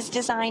deorbit is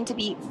designed to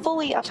be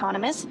fully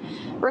autonomous,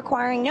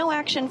 requiring no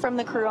action from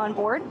the crew on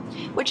board,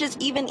 which is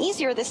even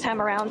easier this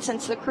time around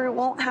since the crew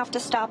won't have to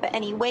stop at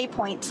any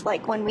waypoints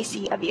like when we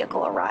see a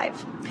vehicle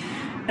arrive.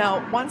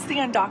 Now, once the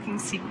undocking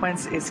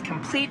sequence is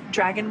complete,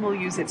 Dragon will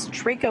use its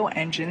Draco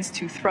engines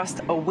to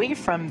thrust away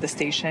from the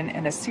station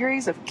in a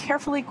series of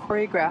carefully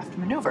choreographed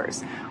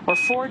maneuvers, or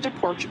for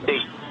departure.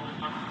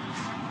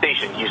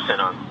 Station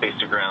Houston on Space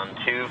to Ground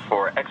 2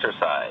 for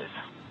exercise.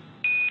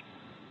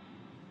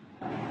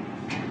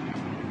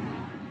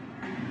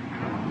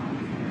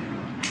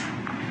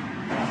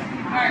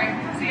 All right,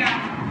 see ya.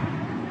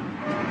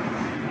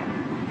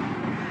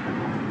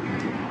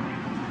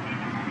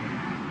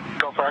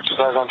 Go for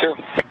exercise on 2.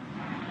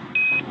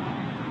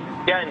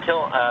 Yeah,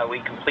 until we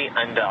complete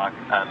undock,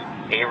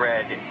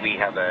 ARED, we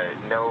have a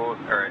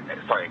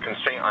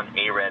constraint on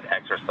ARED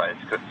exercise.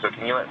 So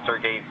can you let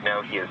Sergey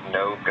know he is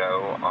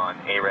no-go on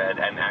ARED,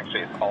 and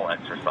actually it's all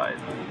exercise?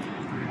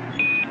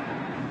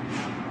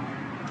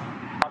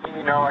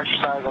 No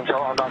exercise until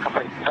undock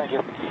complete. Thank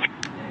you.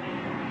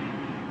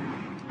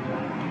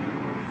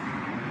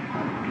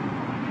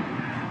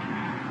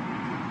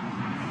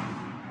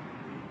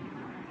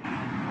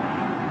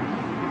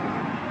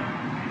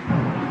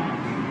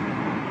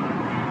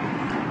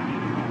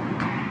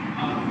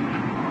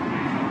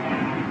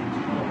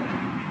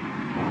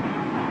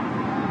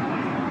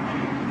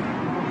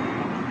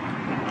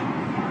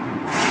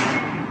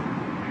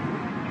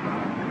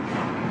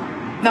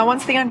 Now,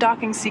 once the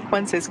undocking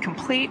sequence is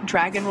complete,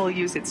 Dragon will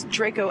use its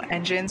Draco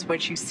engines,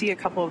 which you see a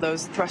couple of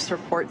those thruster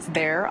ports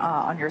there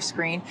on your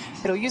screen.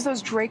 It'll use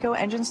those Draco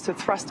engines to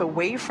thrust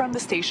away from the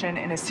station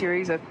in a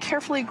series of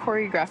carefully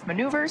choreographed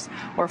maneuvers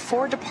or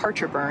 4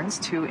 departure burns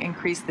to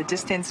increase the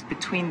distance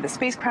between the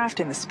spacecraft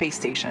and the space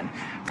station.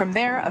 From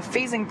there, a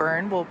phasing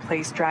burn will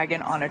place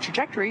Dragon on a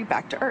trajectory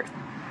back to Earth.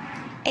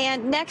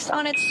 And next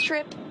on its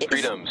trip is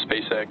Freedom,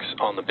 SpaceX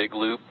on the big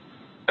loop.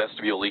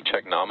 Vestibule leak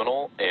check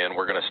nominal, and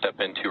we're going to step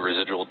into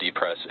residual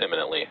depress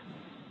imminently.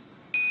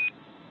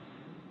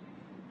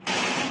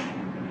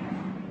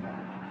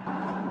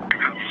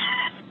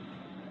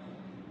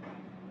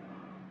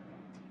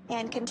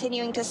 And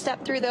continuing to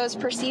step through those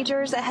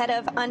procedures ahead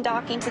of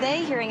undocking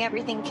today, hearing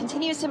everything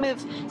continues to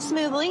move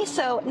smoothly.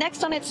 So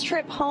next on its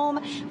trip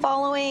home,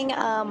 following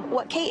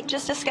what Kate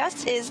just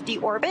discussed, is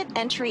deorbit,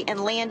 entry,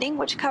 and landing,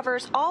 which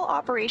covers all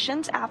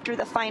operations after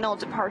the final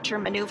departure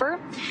maneuver.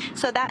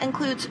 So that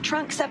includes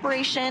trunk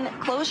separation,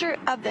 closure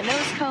of the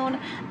nose cone,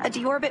 a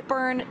deorbit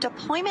burn,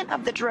 deployment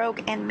of the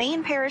drogue and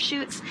main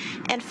parachutes,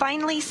 and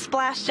finally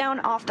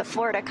splashdown off the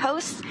Florida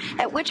coast,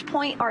 at which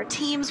point our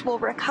teams will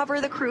recover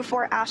the Crew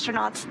 4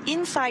 astronauts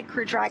inside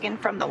Crew Dragon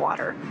from the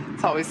water.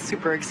 It's always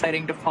super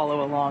exciting to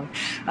follow along.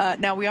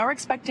 Now, we are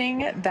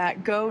expecting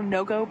that go,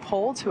 no-go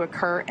poll to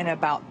occur in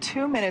about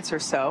 2 minutes or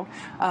so.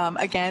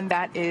 Again,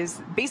 that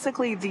is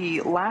basically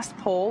the last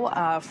poll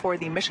for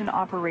the mission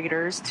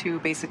operators to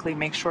basically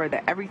make sure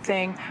that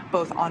everything,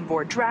 both on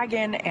board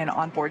Dragon and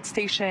on board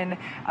station,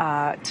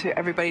 to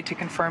everybody to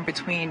confirm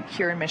between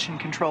here in Mission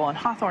Control on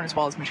Hawthorne, as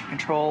well as Mission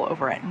Control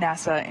over at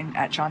NASA and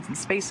at Johnson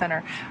Space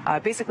Center,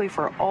 basically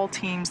for all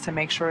teams to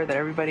make sure that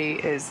everybody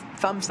is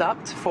thumbs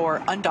up for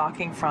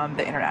undocking from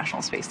the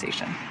International Space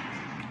Station.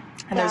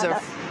 And there's a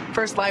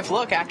first live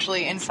look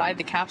actually inside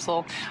the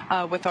capsule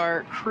with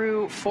our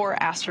Crew 4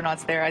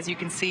 astronauts there. As you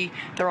can see,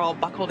 they're all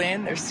buckled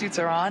in, their suits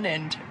are on,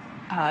 and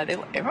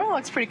everyone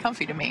looks pretty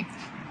comfy to me.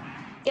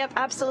 Yep,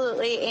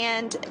 absolutely.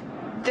 And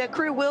the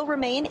crew will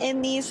remain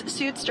in these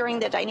suits during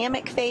the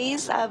dynamic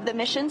phase of the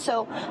mission.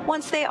 So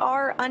once they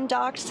are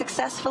undocked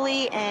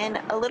successfully and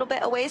a little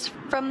bit away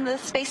from the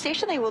space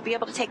station, they will be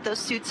able to take those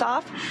suits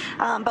off.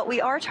 But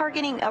we are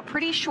targeting a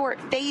pretty short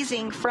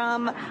phasing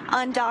from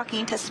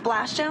undocking to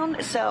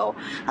splashdown. So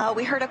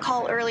we heard a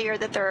call earlier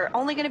that they're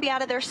only going to be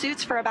out of their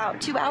suits for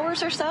about 2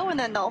 hours or so, and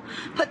then they'll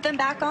put them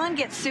back on,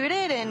 get suited,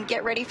 and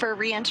get ready for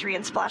re-entry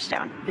and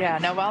splashdown. Yeah,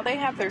 now while they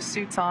have their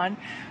suits on,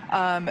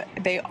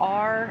 they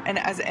are, and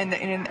as in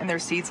their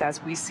seats,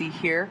 as we see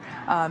here,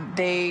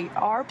 they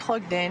are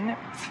plugged in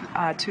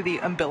to the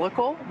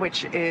umbilical,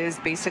 which is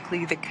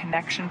basically the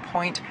connection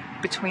point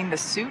between the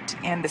suit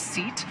and the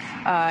seat,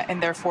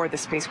 and therefore the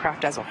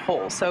spacecraft as a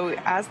whole. So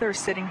as they're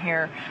sitting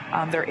here,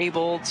 they're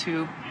able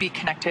to be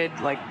connected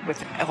like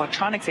with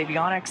electronics,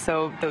 avionics,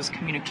 so those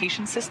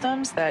communication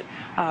systems that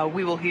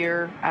we will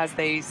hear as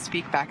they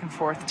speak back and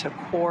forth to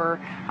core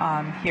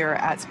here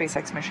at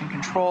SpaceX Mission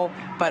Control.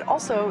 But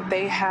also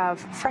they have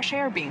fresh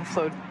air being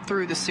flowed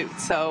through the suit,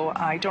 so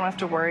I don't have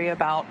to worry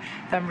about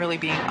them really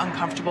being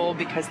uncomfortable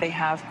because they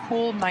have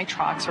cool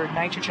nitrox or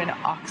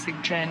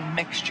nitrogen-oxygen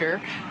mixture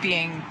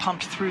being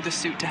pumped through the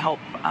suit to help,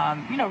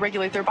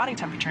 regulate their body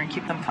temperature and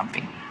keep them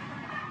comfy.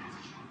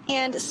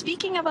 And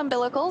speaking of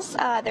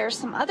umbilicals, there's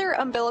some other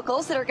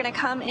umbilicals that are going to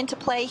come into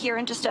play here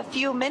in just a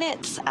few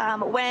minutes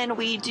when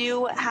we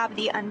do have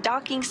the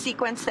undocking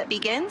sequence that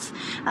begins.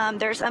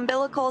 There's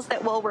umbilicals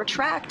that will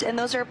retract, and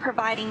those are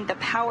providing the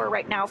power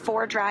right now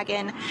for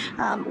Dragon.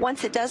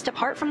 Once it does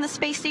depart from the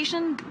space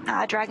station,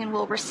 Dragon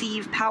will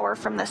receive power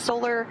from the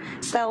solar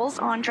cells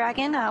on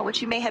Dragon,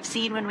 which you may have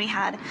seen when we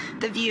had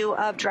the view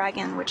of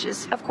Dragon, which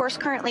is, of course,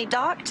 currently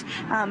docked,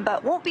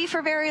 but won't be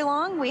for very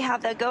long. We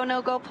have the go,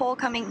 no-go poll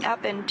coming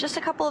up in just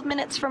a couple of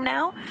minutes from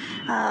now,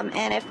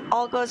 and if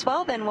all goes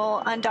well, then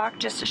we'll undock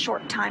just a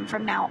short time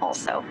from now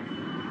also.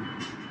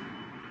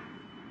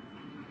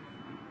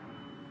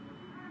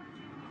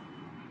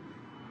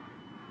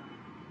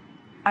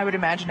 I would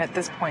imagine at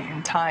this point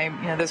in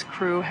time, this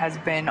crew has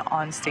been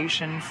on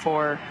station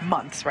for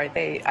months, right?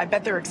 I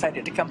bet they're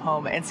excited to come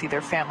home and see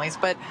their families,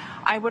 but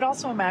I would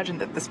also imagine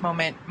that this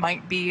moment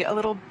might be a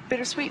little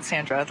bittersweet,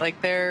 Sandra.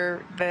 Like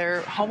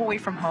their home away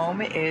from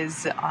home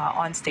is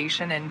on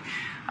station, and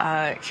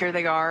here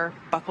they are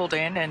buckled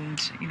in and,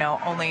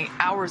 only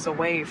hours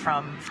away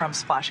from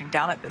splashing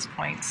down at this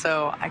point.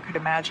 So I could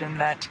imagine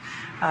that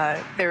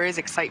there is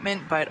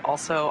excitement, but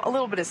also a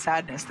little bit of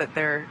sadness that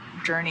their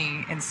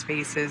journey in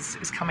space is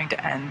coming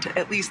to end,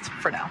 at least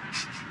for now.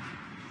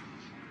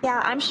 Yeah,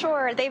 I'm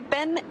sure. They've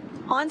been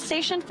on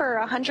station for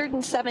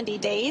 170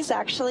 days,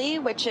 actually,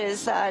 which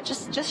is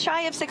just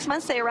shy of 6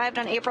 months. They arrived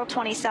on April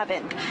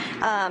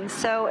 27th.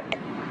 So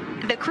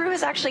the crew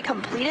has actually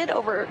completed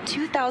over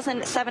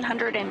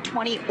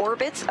 2,720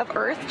 orbits of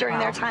Earth during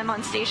their time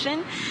on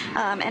station,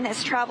 and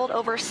has traveled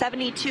over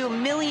 72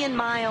 million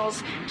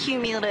miles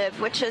cumulative,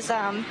 which is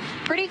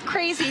pretty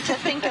crazy to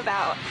think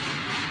about.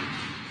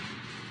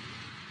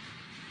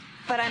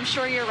 But I'm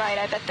sure you're right.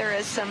 I bet there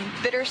is some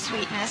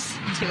bittersweetness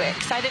to it.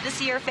 Excited to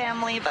see your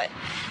family, but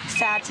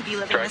sad to be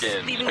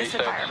leaving this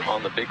environment.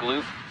 On the big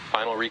loop,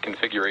 final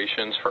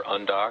reconfigurations for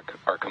undock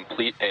are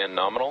complete and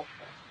nominal.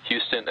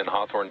 Houston and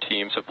Hawthorne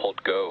teams have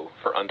pulled go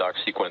for undock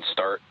sequence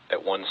start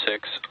at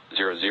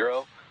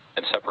 1600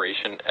 and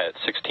separation at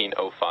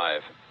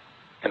 1605.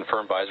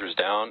 Confirm visors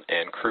down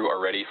and crew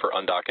are ready for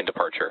undock and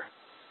departure.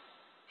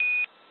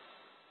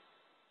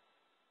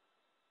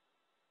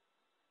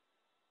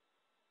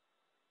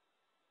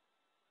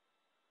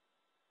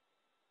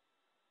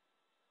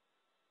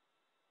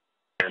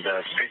 And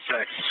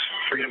SpaceX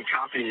Freedom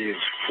copies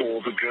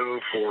full to go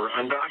for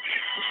undock.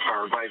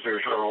 Our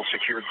visors are all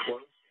secured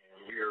closed,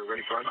 and we are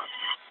ready for undock.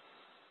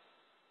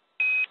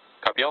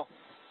 Copy all.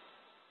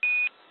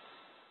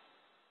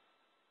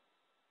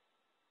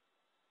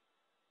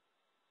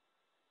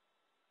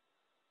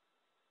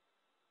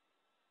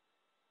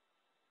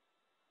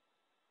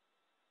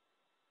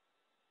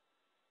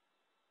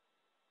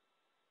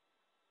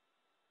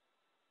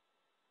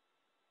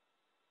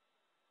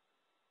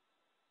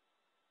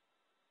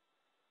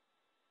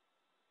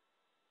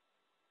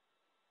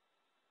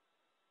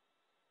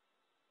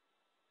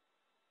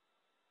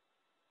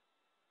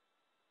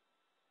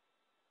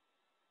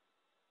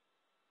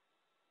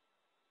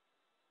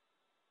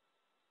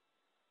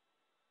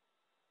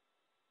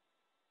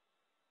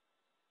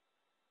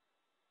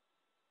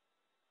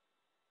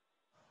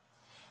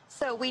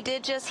 So we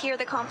did just hear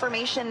the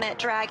confirmation that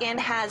Dragon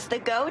has the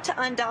go to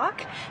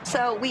undock.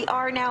 So we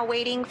are now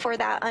waiting for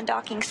that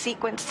undocking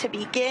sequence to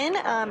begin.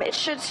 It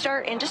should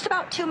start in just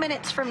about 2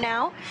 minutes from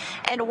now.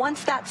 And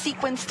once that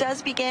sequence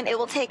does begin, it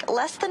will take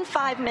less than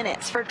 5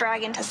 minutes for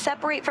Dragon to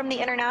separate from the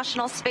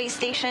International Space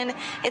Station.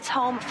 It's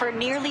home for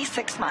nearly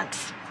 6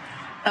 months.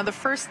 Now, the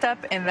first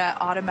step in that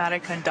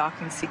automatic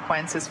undocking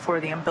sequence is for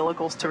the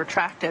umbilicals to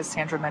retract, as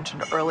Sandra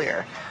mentioned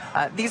earlier.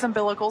 These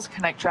umbilicals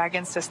connect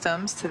Dragon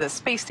systems to the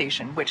space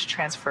station, which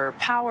transfer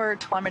power,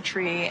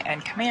 telemetry,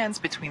 and commands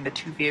between the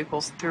two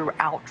vehicles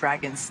throughout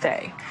Dragon's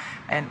stay.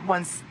 And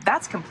once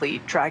that's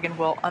complete, Dragon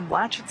will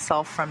unlatch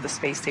itself from the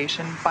space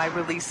station by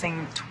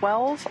releasing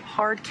 12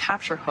 hard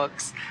capture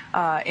hooks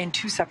in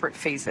 2 separate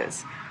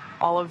phases.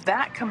 All of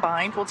that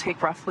combined will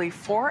take roughly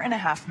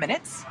 4.5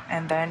 minutes,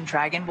 and then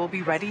Dragon will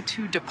be ready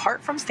to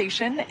depart from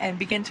station and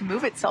begin to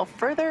move itself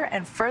further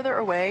and further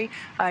away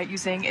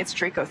using its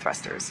Draco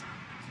thrusters.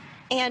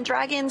 And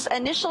Dragon's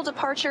initial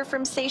departure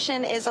from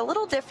station is a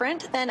little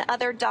different than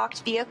other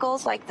docked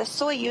vehicles like the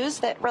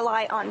Soyuz that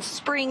rely on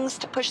springs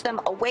to push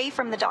them away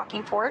from the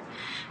docking port.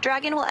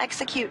 Dragon will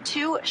execute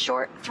 2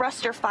 short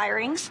thruster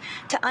firings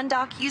to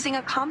undock using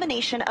a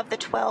combination of the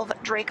 12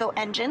 Draco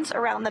engines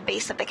around the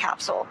base of the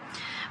capsule,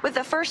 with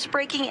the first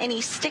breaking any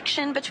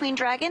stiction between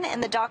Dragon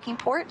and the docking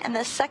port, and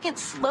the second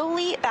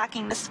slowly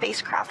backing the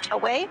spacecraft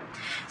away.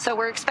 So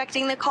we're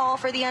expecting the call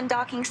for the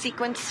undocking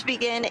sequence to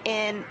begin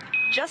in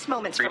just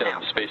moments from now.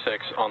 SpaceX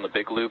on the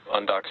big loop,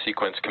 undock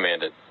sequence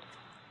commanded.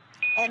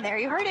 And there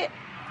you heard it.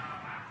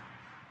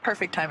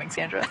 Perfect timing,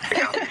 Sandra.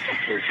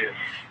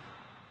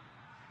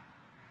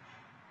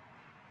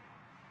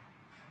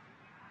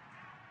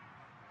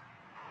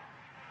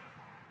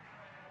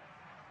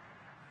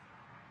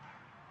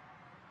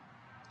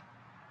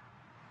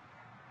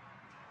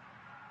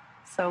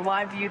 So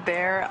live view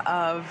there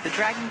of the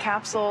Dragon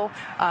capsule.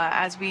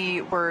 As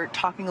we were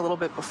talking a little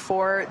bit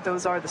before,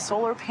 those are the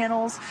solar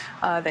panels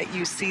that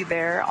you see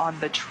there on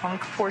the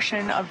trunk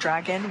portion of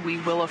Dragon. We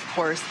will, of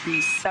course,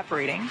 be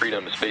separating.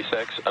 Freedom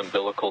SpaceX,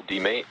 umbilical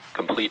demate,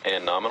 complete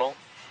and nominal.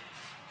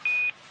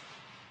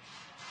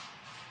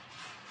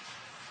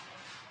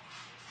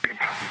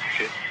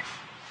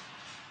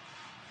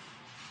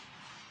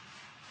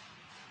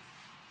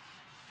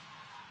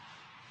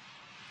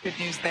 Good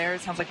news there.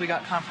 It sounds like we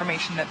got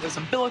confirmation that those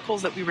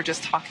umbilicals that we were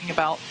just talking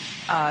about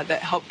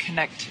that help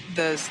connect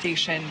the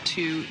station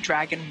to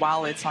Dragon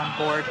while it's on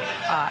board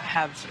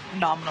have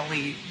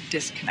nominally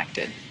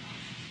disconnected.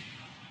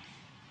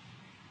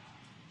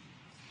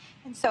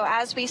 And so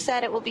as we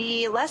said, it will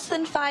be less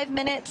than 5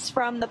 minutes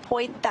from the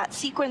point that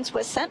sequence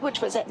was sent, which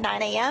was at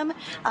 9 a.m.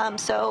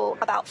 So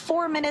about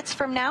 4 minutes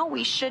from now,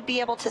 we should be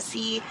able to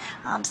see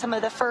some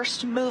of the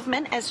first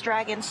movement as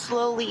Dragon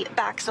slowly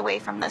backs away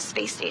from the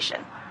space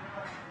station.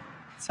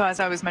 So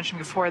as I was mentioning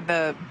before,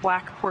 the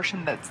black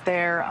portion that's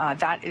there,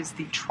 that is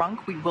the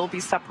trunk. We will be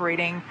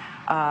separating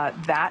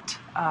that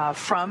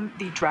from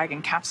the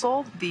Dragon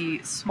capsule.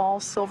 The small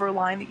silver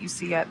line that you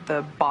see at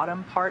the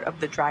bottom part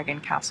of the Dragon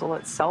capsule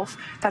itself,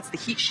 that's the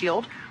heat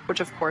shield, which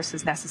of course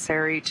is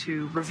necessary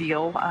to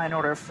reveal in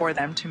order for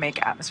them to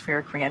make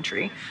atmospheric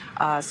reentry.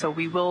 So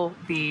we will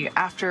be,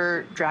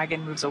 after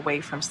Dragon moves away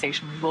from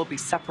station, we will be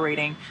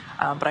separating.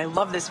 But I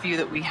love this view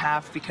that we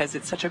have because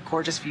it's such a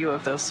gorgeous view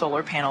of those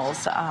solar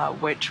panels,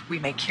 which we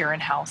make here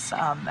in-house,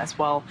 as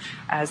well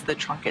as the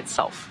trunk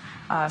itself.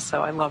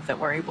 So I love that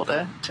we're able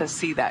to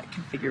see that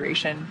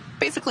configuration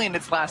basically in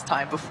its last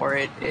time before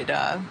it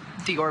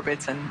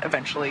deorbits and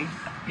eventually,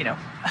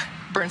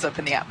 burns up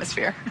in the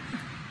atmosphere.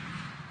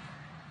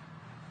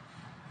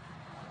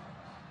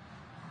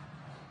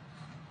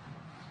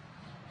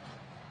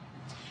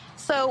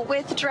 So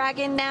with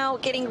Dragon now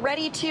getting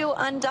ready to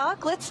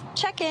undock, let's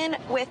check in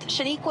with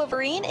Shaniqua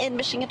Vereen in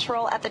Mission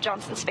Control at the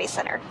Johnson Space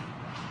Center.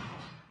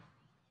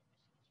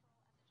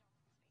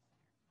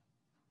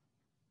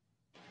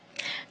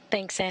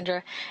 Thanks,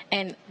 Sandra.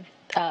 And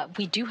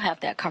we do have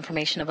that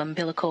confirmation of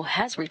umbilical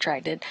has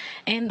retracted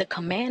and the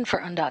command for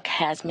undock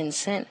has been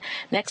sent.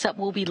 Next up,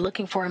 we'll be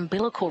looking for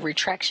umbilical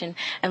retraction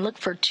and look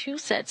for 2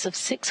 sets of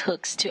 6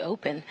 hooks to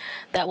open.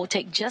 That will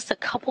take just a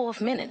couple of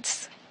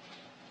minutes.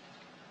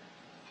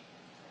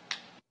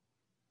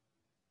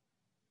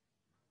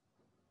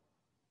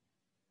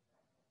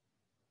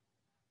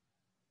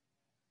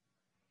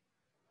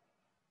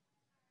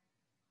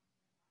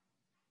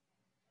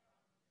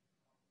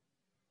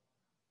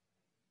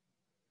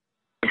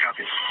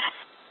 Copy.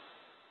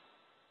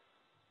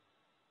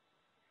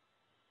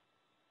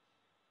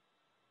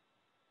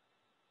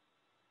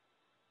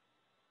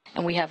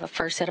 And we have a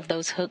first set of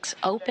those hooks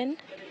open.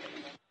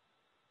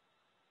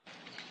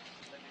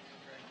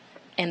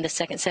 And the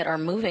second set are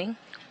moving.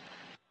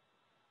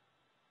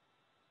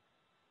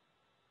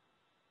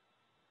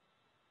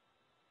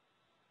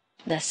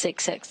 The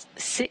six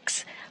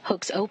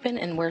hooks open,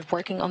 and we're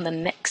working on the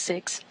next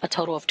 6, a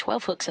total of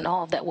 12 hooks in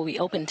all that will be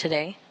open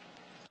today.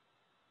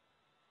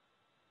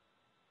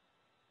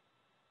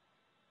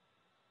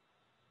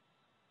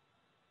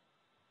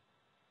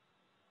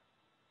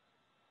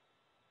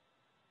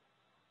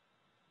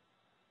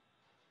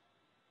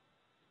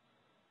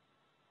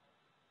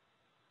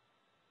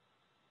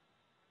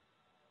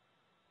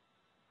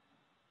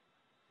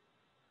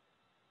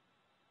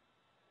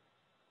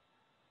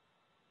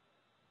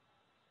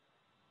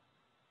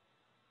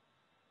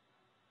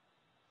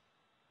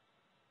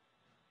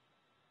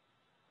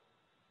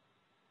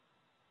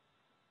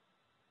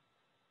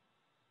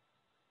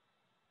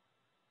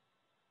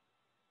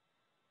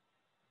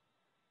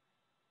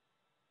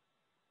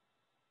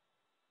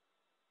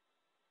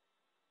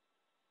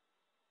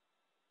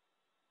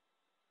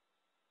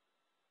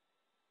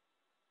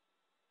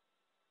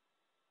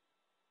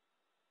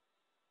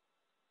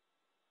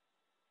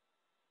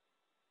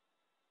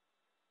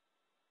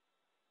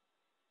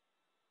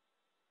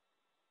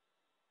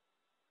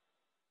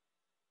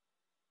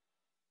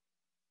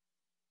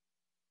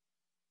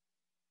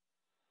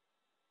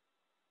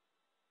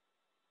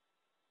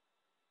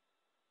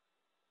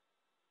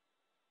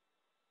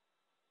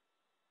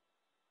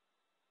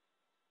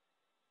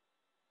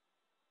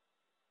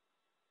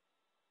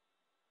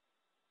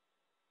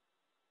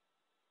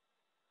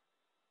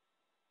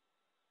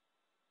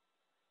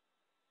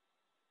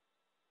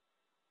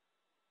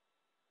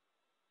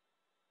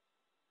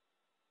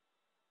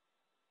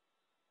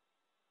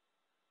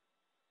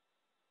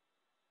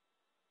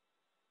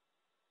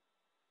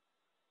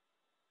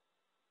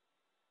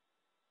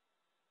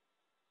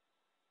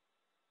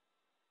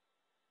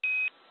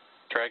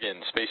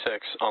 Dragon, SpaceX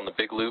on the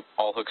big loop,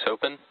 all hooks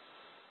open.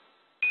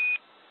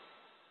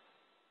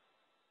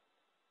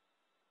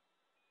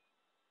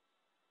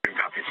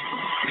 Copy.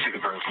 See the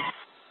burns.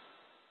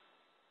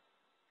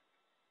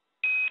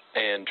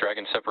 And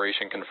Dragon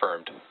separation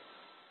confirmed.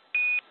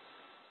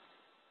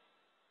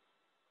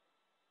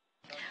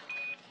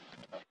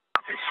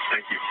 Copy.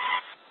 Thank you.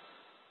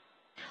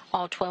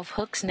 All 12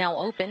 hooks now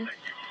open.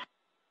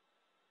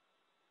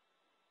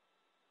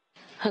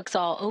 Hooks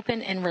all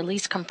open and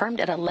release confirmed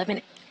at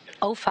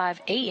 11:05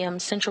 a.m.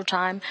 Central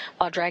Time,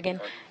 while Dragon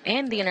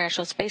and the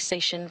International Space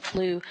Station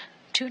flew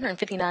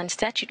 259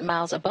 statute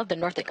miles above the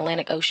North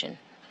Atlantic Ocean.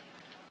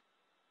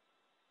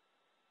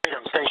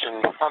 Freedom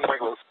Station on the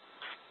big loop.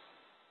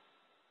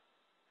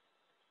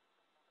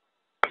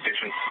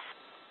 Station.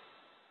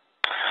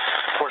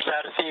 We're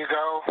sad to see you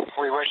go.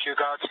 We wish you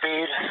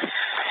Godspeed,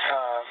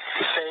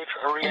 safe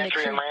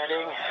re-entry and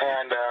landing,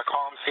 and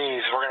calm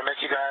seas. We're going to miss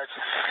you guys.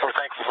 We're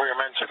thankful for your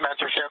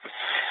mentorship.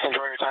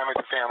 Enjoy your time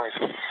with your families.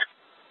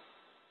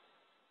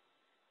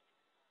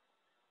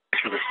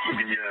 For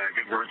the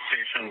good work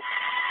station.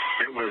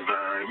 It was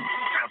an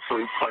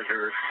absolute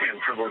pleasure and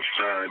privilege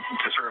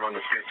to serve on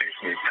the space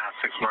station these past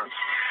 6 months,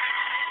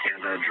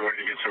 and a joy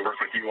to get to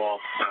work with you all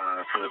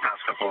for the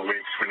past couple of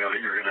weeks. We know that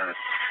you're going to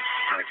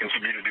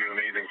continue to do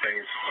amazing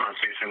things on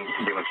station.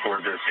 We look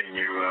forward to seeing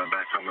you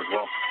back home as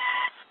well.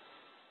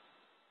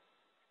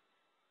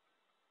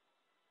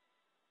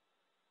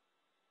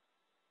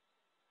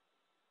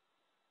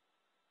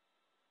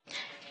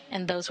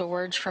 And those were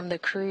words from the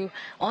crew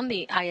on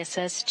the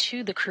ISS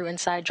to the crew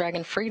inside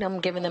Dragon Freedom,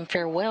 giving them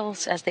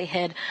farewells as they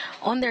head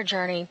on their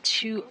journey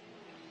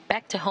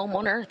back to home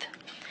on Earth.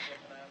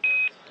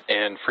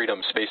 And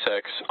Freedom,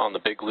 SpaceX on the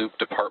big loop,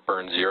 depart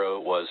burn 0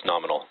 was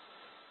nominal.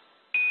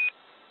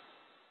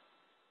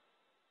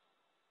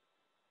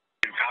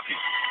 Copy.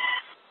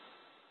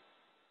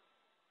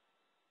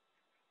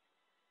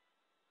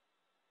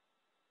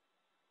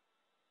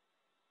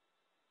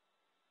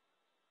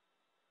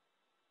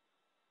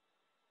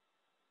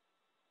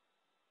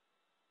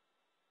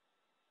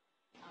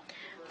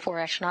 For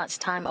astronauts,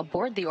 time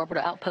aboard the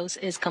orbital outpost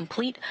is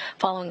complete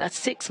following a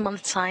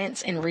 6-month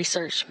science and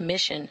research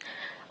mission.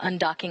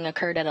 Undocking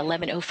occurred at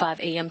 11:05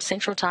 a.m.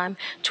 Central Time,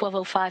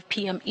 12:05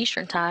 p.m.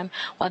 Eastern Time,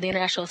 while the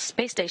International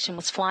Space Station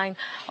was flying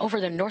over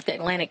the North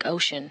Atlantic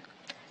Ocean.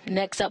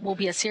 Next up will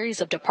be a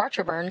series of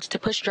departure burns to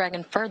push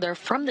Dragon further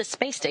from the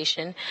space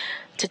station.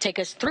 To take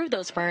us through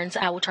those burns,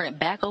 I will turn it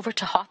back over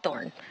to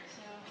Hawthorne.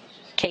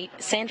 Kate,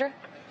 Sandra?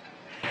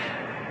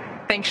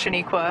 Thanks,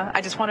 Shaniqua. I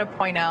just want to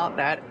point out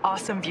that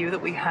awesome view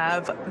that we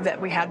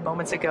had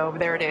moments ago.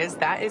 There it is.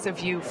 That is a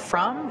view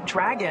from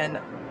Dragon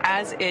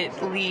as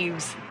it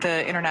leaves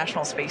the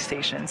International Space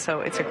Station. So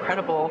it's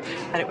incredible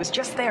that it was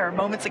just there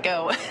moments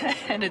ago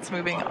and it's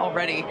moving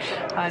already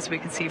as we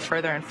can see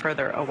further and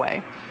further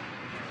away.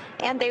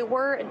 And they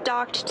were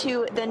docked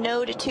to the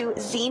Node 2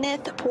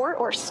 Zenith port,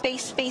 or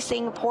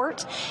space-facing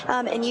port.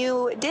 And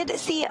you did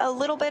see a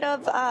little bit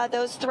of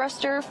those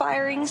thruster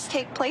firings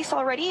take place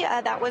already.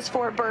 That was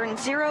for burn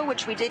 0,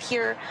 which we did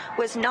hear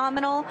was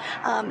nominal.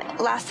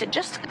 Lasted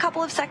just a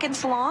couple of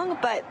seconds long,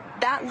 but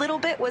that little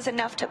bit was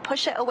enough to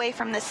push it away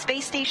from the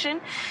space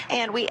station.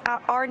 And we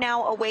are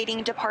now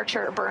awaiting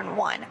departure burn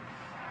 1.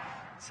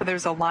 So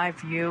there's a live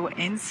view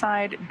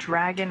inside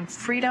Dragon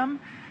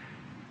Freedom.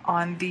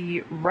 On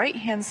the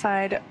right-hand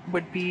side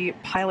would be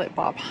pilot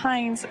Bob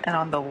Hines, and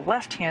on the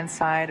left-hand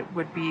side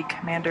would be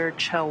Commander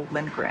Kjell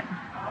Lindgren.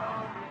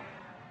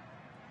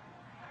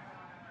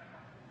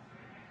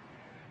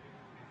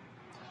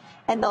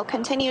 And they'll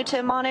continue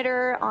to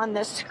monitor on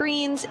the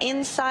screens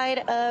inside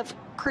of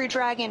Crew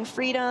Dragon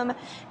Freedom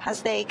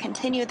as they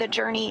continue the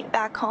journey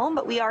back home.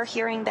 But we are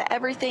hearing that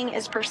everything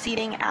is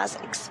proceeding as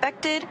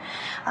expected.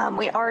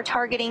 We are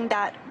targeting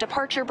that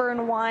departure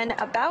burn 1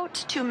 about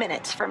 2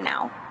 minutes from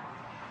now.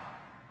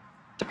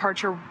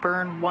 Departure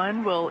burn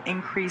 1 will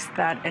increase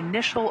that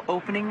initial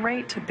opening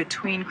rate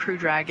between Crew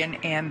Dragon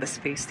and the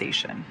space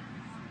station.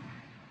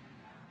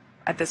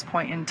 At this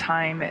point in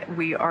time,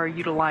 we are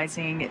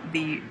utilizing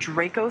the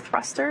Draco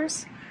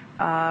thrusters,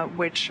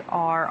 which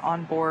are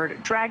on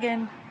board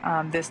Dragon.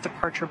 This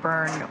departure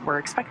burn, we're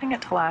expecting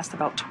it to last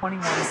about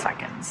 21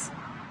 seconds.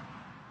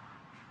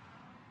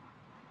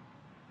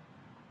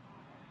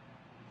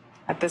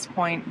 At this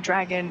point,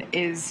 Dragon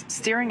is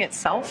steering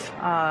itself.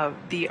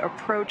 The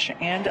approach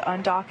and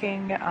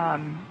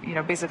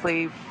undocking,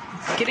 basically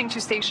getting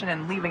to station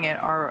and leaving it,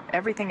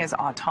 everything is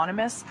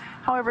autonomous.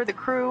 However, the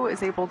crew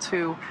is able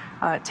to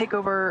take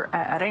over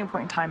at any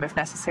point in time if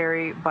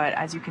necessary. But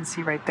as you can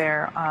see right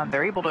there,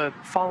 they're able to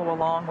follow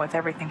along with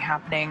everything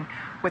happening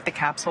with the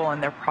capsule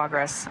and their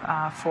progress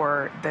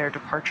for their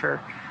departure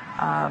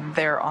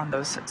there on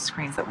those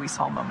screens that we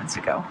saw moments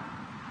ago.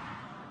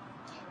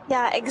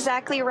 Yeah,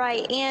 exactly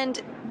right.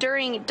 And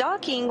during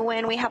docking,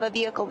 when we have a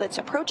vehicle that's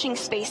approaching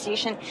space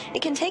station,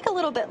 it can take a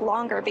little bit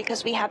longer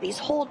because we have these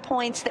hold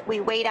points that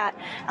we wait at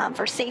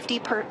for safety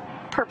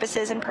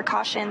purposes and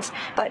precautions,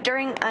 but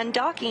during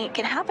undocking, it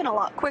can happen a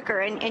lot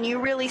quicker, and you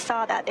really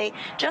saw that. They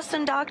just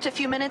undocked a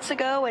few minutes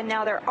ago, and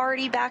now they're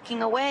already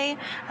backing away.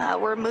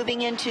 We're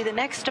moving into the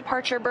next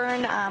departure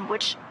burn,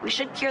 which we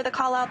should hear the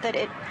call out that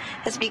it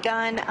has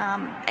begun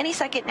any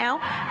second now.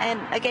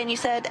 And again, you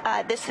said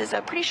this is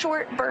a pretty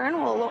short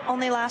burn, will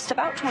only last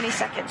about 20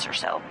 seconds or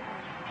so.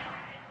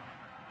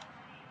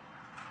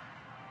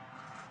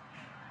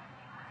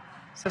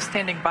 So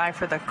standing by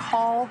for the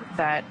call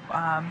that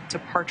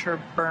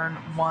departure burn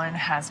 1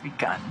 has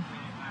begun.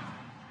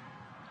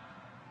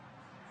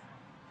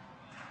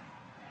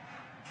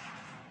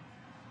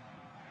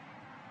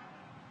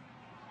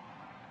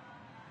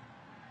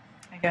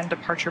 Again,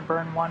 departure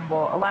burn 1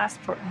 will last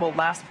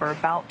for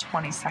about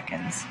 20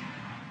 seconds.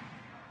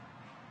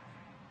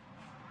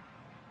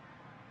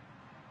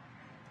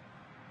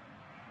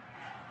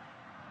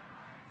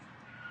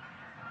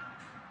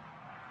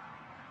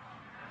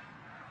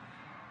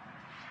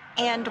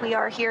 And we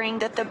are hearing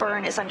that the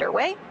burn is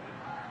underway.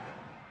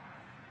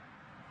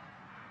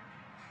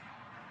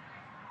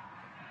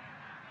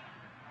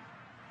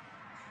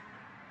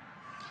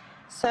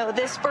 So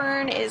this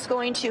burn is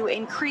going to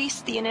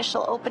increase the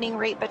initial opening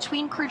rate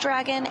between Crew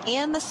Dragon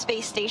and the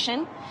space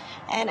station.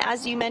 And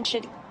as you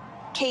mentioned,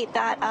 Kate,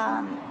 that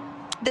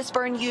this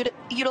burn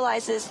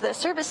utilizes the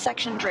service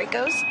section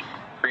Dracos.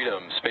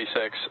 Freedom,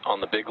 SpaceX on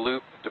the big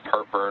loop,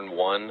 depart burn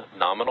 1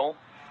 nominal.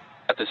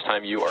 At this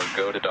time, you are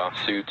go to doff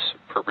suits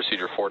per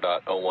procedure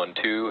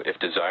 4.012 if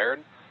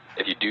desired.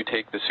 If you do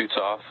take the suits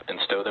off and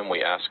stow them,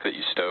 we ask that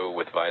you stow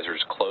with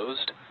visors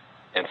closed.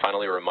 And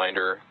finally, a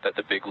reminder that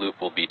the big loop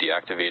will be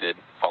deactivated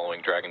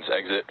following Dragon's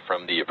exit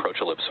from the approach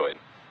ellipsoid.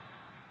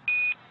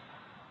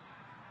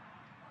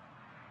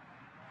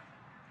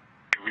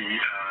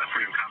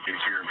 Freedom copies,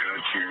 we are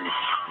good to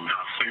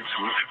doff suits.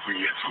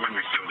 When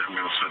we stow them,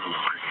 we'll stow them with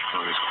visors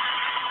closed.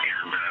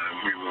 And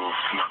we will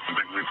come off the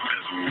big loop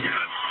as we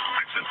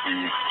exit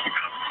the keep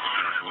out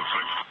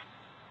ellipsoid.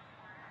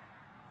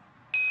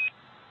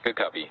 Good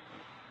copy.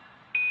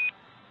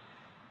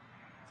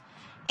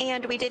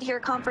 And we did hear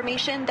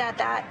confirmation that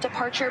that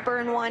departure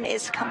burn 1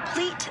 is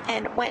complete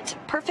and went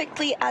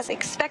perfectly as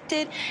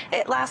expected.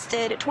 It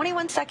lasted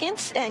 21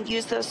 seconds and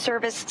used those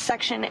service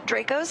section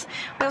Dracos.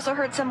 We also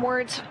heard some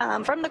words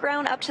from the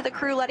ground up to the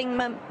crew letting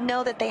them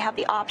know that they have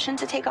the option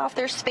to take off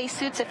their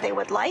spacesuits if they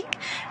would like.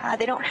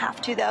 They don't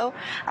have to though,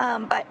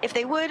 but if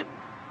they would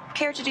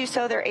care to do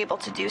so, they're able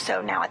to do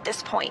so now at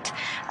this point.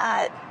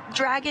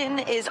 Dragon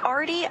is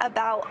already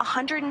about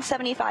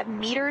 175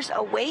 meters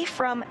away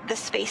from the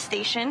space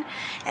station,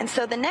 and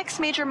so the next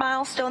major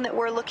milestone that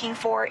we're looking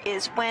for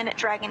is when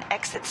Dragon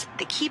exits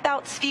the keep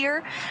out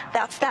sphere.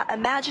 That's that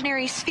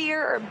imaginary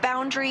sphere or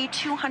boundary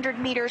 200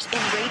 meters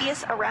in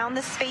radius around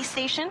the space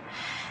station.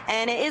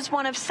 And it is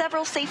one of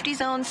several safety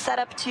zones set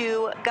up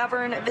to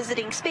govern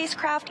visiting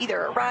spacecraft,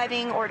 either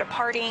arriving or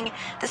departing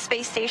the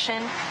space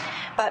station.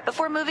 But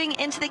before moving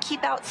into the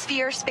keep out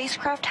sphere,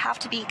 spacecraft have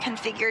to be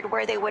configured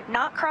where they would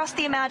not cross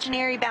the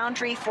imaginary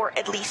boundary for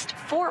at least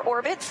 4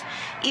 orbits,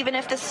 even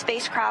if the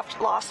spacecraft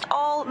lost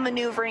all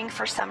maneuvering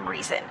for some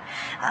reason.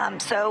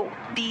 So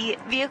the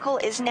vehicle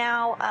is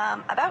now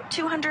about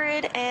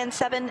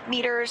 207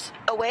 meters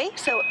away.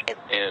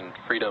 And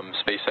Freedom,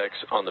 SpaceX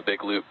on the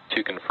big loop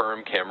to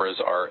confirm cameras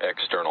are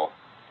external.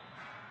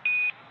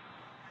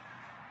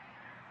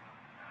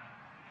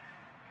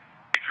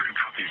 Freedom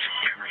copies,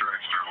 cameras are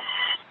external.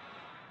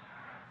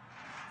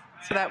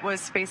 So that was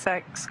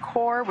SpaceX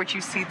Core, which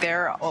you see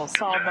there. We'll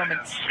solve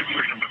moments.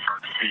 Freedom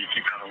departs the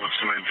keep out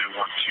ellipsoid. I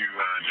want to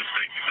just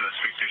thank the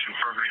Space Station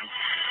program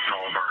and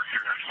all of our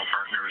international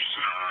partners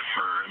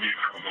for the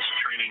incredible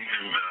training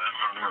and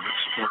on-orbit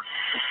support.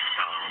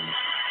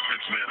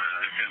 It's been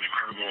an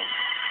incredible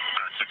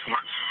 6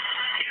 months,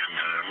 and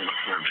we're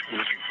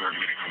looking forward to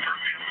getting home to our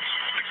families.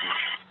 Thanks so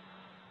much.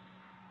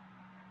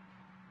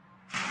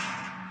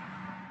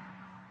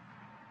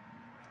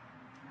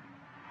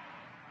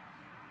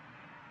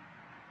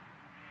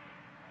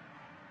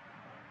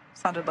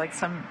 Sounded like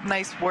some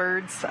nice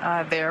words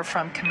there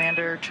from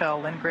Commander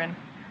Chell Lindgren.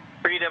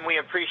 Freedom, we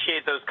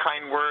appreciate those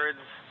kind words.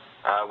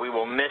 We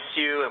will miss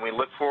you, and we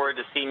look forward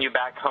to seeing you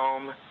back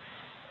home.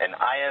 And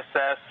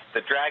ISS,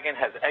 the Dragon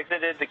has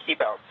exited the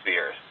keep-out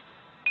sphere.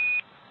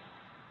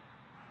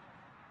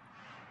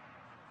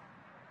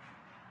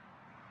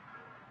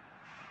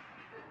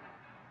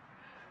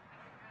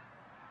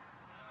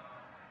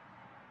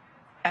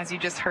 As you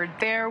just heard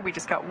there, we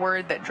just got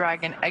word that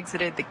Dragon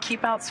exited the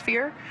keep-out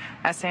sphere.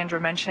 As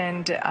Sandra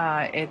mentioned,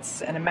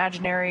 it's an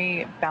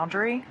imaginary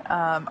boundary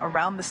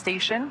around the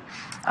station.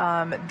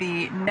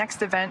 The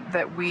next event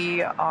that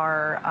we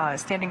are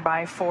standing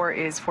by for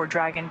is for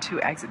Dragon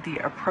to exit the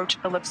approach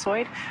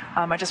ellipsoid.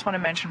 I just want to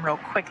mention real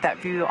quick that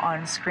view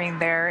on screen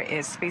there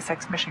is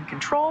SpaceX Mission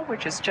Control,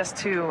 which is just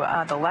to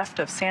the left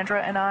of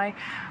Sandra and I.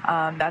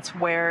 That's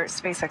where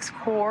SpaceX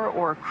Core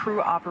or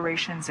Crew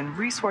Operations and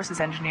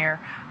Resources Engineer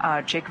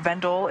Jacob Jake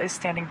Vendel is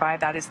standing by.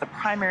 That is the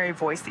primary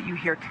voice that you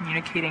hear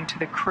communicating to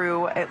the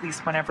crew, at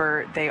least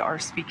whenever they are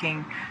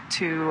speaking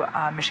to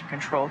Mission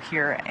Control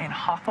here in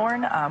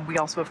Hawthorne. We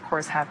also, of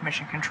course, have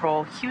Mission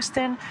Control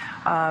Houston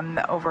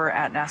over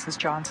at NASA's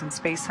Johnson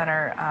Space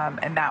Center,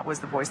 and that was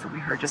the voice that we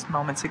heard just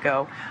moments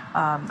ago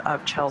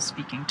of Chell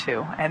speaking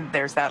to. And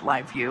there's that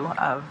live view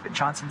of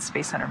Johnson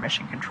Space Center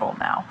Mission Control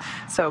now.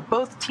 So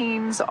both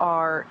teams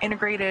are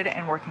integrated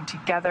and working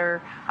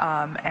together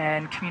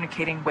and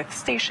communicating with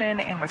station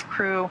and with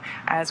crew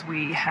as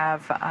we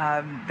have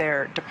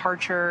their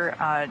departure,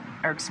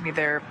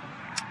 their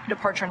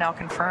departure now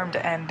confirmed,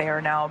 and they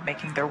are now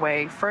making their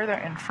way further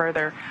and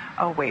further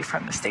away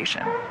from the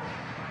station.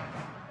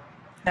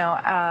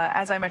 Now,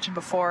 as I mentioned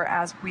before,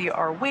 as we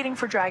are waiting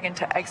for Dragon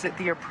to exit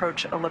the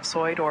approach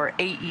ellipsoid, or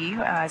AE,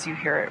 as you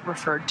hear it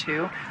referred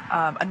to,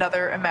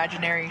 another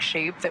imaginary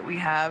shape that we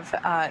have.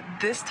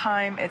 This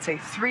time, it's a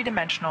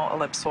three-dimensional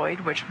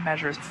ellipsoid, which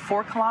measures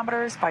 4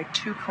 kilometers by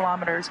 2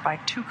 kilometers by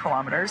 2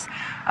 kilometers,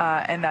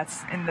 and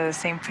that's in the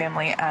same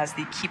family as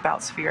the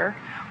keep-out sphere.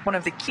 One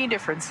of the key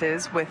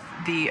differences with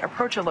the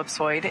approach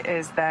ellipsoid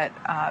is that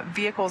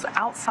vehicles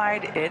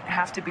outside it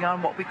have to be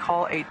on what we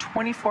call a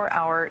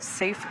 24-hour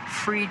safe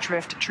free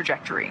drift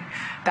trajectory.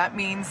 That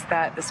means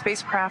that the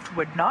spacecraft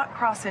would not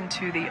cross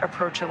into the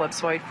approach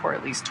ellipsoid for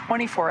at least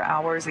 24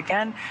 hours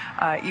again,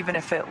 even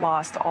if it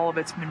lost all of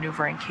its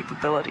maneuvering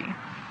capability.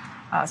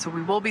 So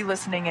we will be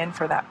listening in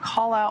for that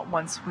call out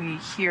once we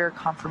hear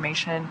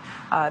confirmation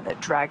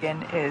that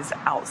Dragon is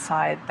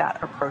outside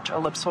that approach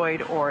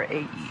ellipsoid, or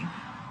AE.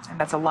 And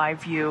that's a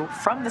live view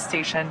from the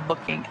station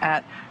looking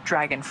at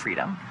Dragon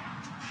Freedom.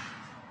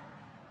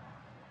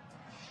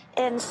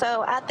 And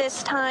so at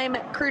this time,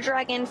 Crew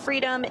Dragon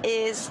Freedom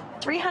is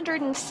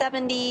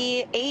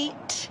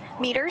 378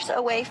 meters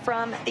away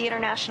from the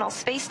International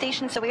Space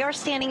Station. So we are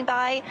standing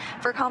by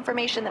for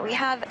confirmation that we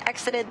have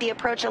exited the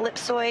approach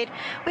ellipsoid.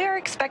 We are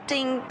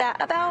expecting that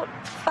about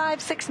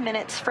 5-6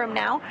 minutes from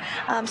now.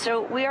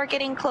 So we are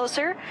getting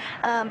closer.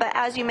 But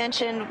as you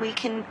mentioned, we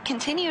can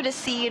continue to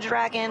see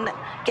Dragon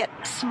get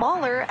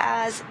smaller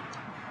as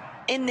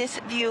in this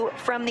view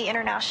from the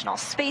International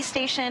Space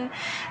Station.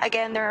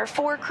 Again, there are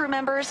 4 crew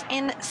members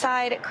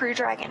inside Crew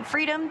Dragon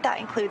Freedom. That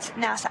includes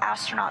NASA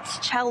astronauts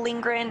Kjell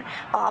Lindgren,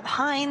 Bob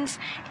Hines,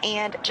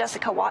 and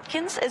Jessica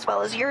Watkins, as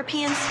well as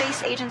European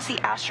Space Agency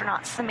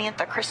astronaut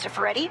Samantha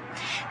Cristoforetti.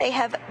 They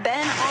have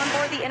been on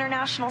board the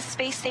International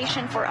Space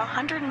Station for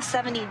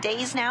 170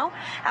 days now,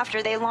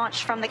 after they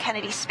launched from the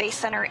Kennedy Space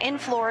Center in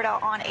Florida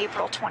on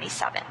April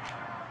 27th.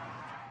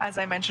 As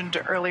I mentioned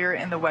earlier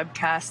in the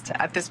webcast,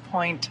 at this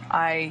point,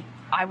 I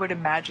would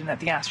imagine that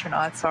the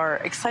astronauts are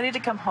excited to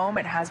come home.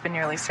 It has been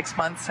nearly 6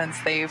 months since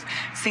they've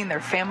seen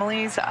their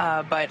families,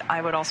 but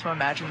I would also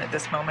imagine that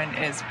this moment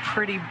is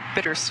pretty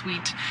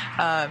bittersweet.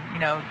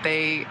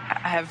 They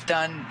have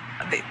done,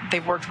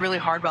 they've worked really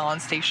hard while on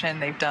station.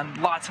 They've done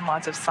lots and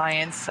lots of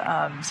science.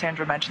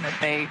 Sandra mentioned that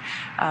they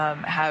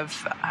have,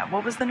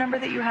 what was the number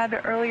that you had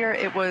earlier?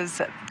 It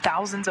was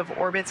thousands of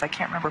orbits. I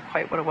can't remember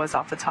quite what it was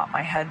off the top of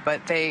my head,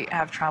 but they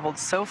have traveled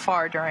so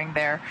far during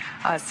their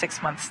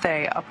 6-month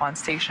stay up on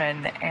station,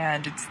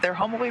 and it's their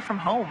home away from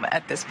home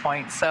at this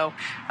point. So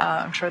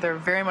I'm sure they're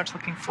very much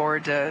looking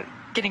forward to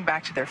getting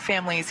back to their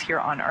families here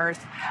on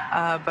Earth.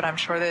 But I'm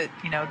sure that,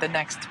 the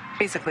next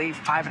basically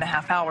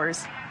 5.5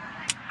 hours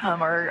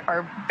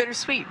are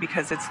bittersweet,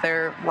 because it's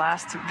their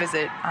last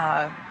visit.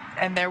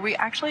 And there we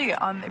actually,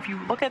 if you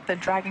look at the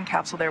Dragon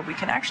capsule there, we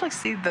can actually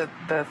see the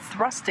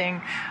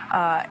thrusting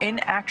in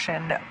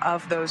action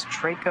of those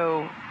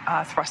Draco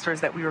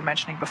thrusters that we were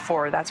mentioning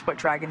before. That's what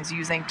Dragon is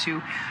using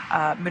to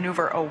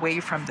maneuver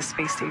away from the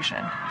space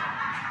station.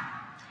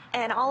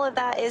 And all of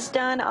that is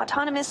done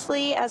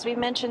autonomously, as we've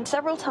mentioned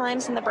several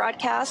times in the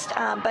broadcast.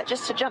 But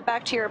just to jump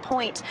back to your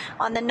point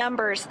on the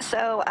numbers,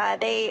 so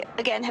they,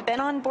 again, have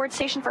been on board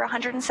station for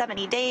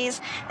 170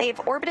 days. They've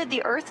orbited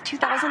the Earth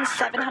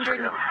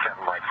 2,700...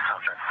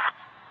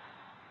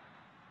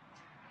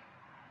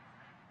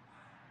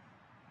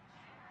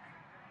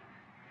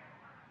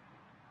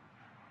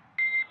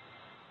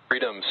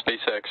 Freedom,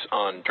 SpaceX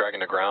on Dragon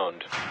to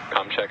ground.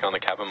 Comm check on the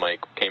cabin mic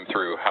came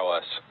through. How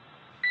us?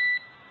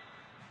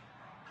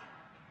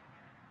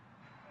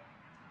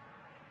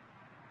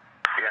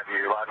 We have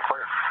you loud and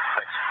clear.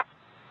 Thanks.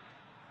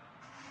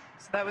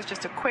 So that was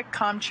just a quick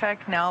comm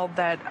check. Now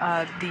that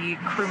the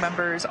crew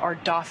members are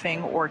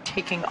doffing or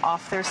taking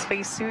off their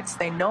spacesuits,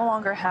 they no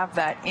longer have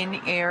that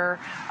in-air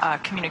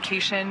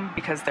communication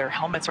because their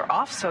helmets are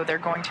off, so they're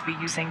going to be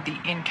using the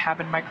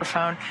in-cabin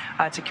microphone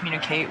to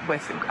communicate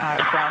with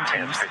ground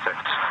teams. SpaceX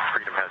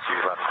Freedom has you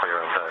loud and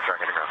clear of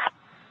Dragon to ground.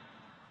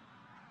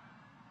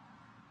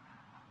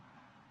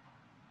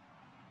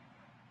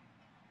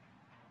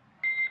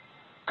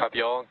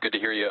 Copy all. Good to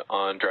hear you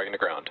on Dragon to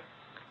ground.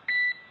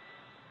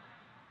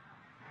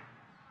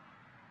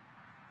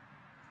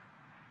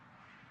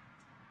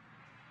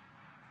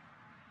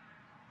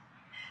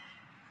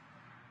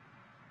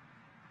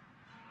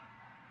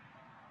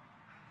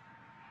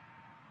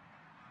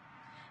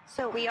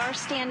 So we are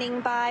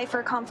standing by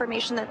for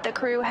confirmation that the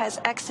crew has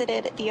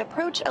exited the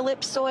approach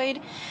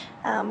ellipsoid.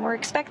 We're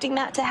expecting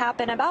that to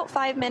happen about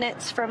 5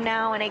 minutes from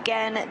now. And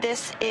again,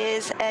 this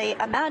is an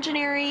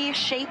imaginary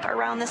shape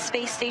around the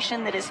space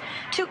station that is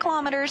 2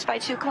 kilometers by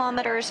 2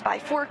 kilometers by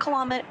 4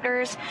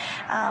 kilometers.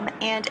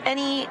 And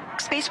any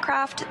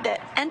spacecraft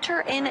that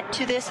enter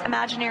into this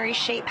imaginary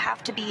shape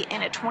have to be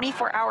in a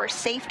 24-hour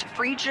safe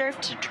free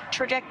drift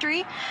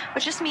trajectory,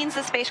 which just means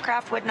the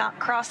spacecraft would not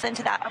cross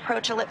into that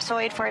approach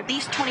ellipsoid for at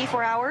least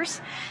 24 hours,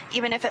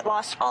 even if it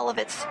lost all of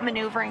its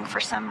maneuvering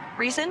for some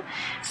reason.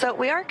 So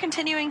we are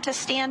continuing to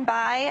stand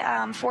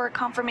by for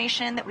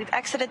confirmation that we've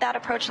exited that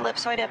approach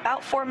ellipsoid at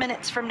about 4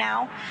 minutes from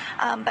now.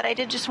 But I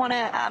did just want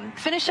to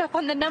finish up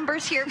on the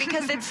numbers here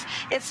because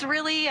it's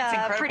really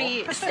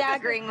pretty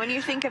staggering when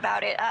you think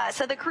about it.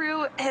 So the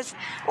crew has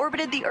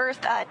orbited the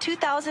Earth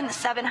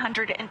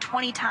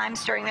 2,720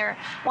 times during their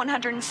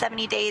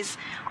 170 days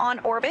on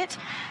orbit.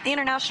 The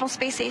International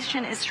Space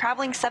Station is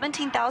traveling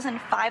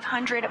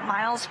 17,500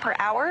 miles per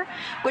hour,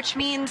 which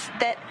means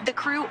that the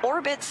crew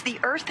orbits the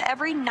Earth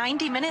every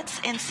 90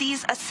 minutes and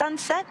sees a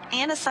sunset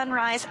and a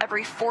sunrise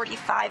every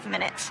 45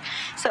 minutes.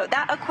 So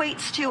that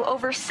equates to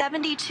over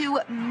 72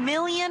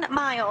 million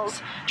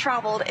miles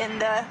traveled in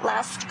the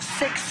last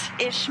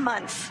 6-ish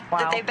months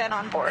that they've been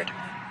on board.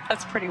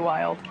 That's pretty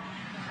wild.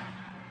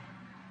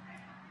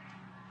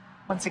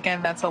 Once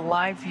again, that's a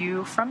live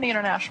view from the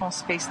International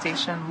Space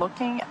Station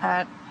looking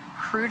at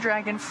Crew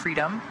Dragon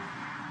Freedom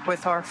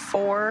with our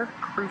 4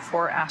 Crew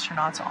 4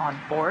 astronauts on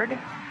board.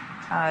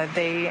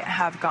 They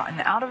have gotten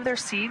out of their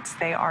seats.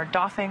 They are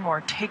doffing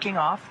or taking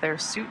off their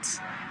suits,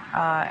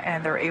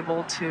 and they're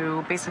able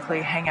to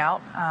basically hang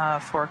out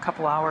for a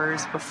couple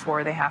hours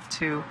before they have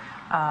to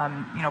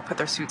put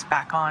their suits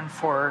back on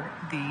for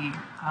the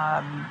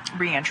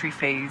re-entry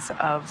phase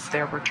of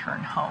their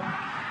return home.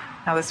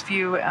 Now this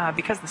view,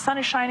 because the sun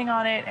is shining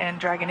on it and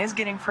Dragon is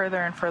getting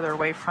further and further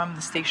away from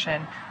the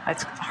station,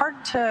 it's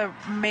hard to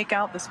make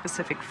out the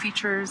specific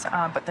features,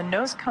 but the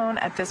nose cone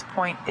at this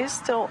point is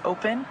still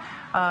open.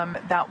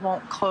 That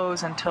won't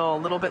close until a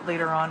little bit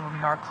later on when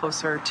we are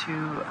closer to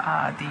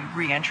the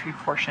re-entry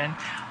portion.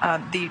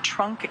 The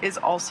trunk is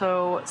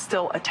also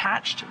still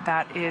attached.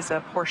 That is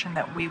a portion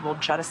that we will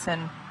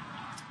jettison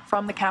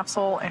from the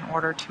capsule in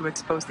order to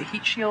expose the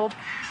heat shield,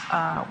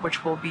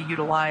 which will be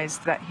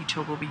utilized, that heat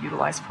shield will be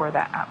utilized for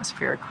that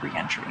atmospheric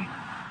re-entry.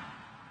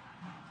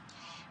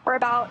 We're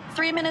about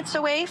 3 minutes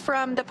away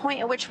from the point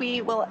at which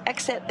we will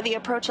exit the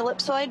approach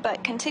ellipsoid,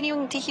 but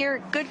continuing to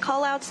hear good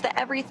callouts that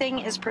everything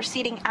is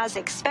proceeding as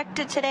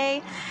expected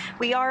today.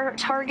 We are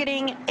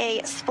targeting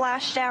a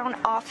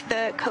splashdown off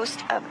the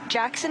coast of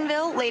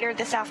Jacksonville later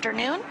this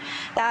afternoon.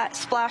 That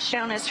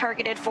splashdown is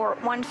targeted for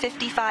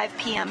 1:55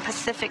 p.m.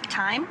 Pacific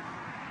time.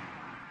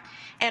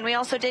 And we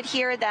also did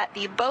hear that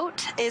the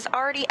boat is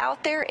already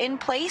out there in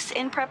place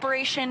in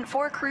preparation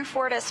for Crew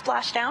 4 to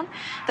splash down.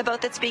 The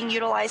boat that's being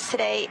utilized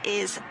today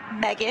is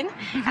Megan,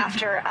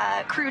 after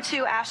Crew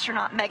 2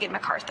 astronaut Megan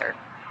MacArthur.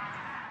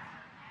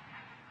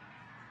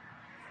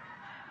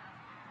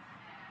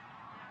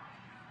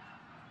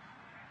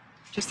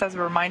 Just as a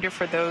reminder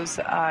for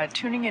those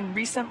tuning in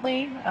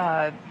recently,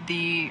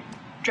 the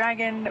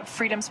Dragon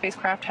Freedom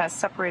spacecraft has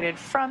separated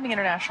from the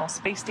International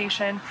Space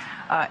Station.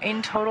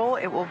 In total,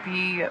 it will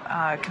be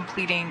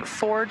completing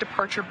 4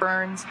 departure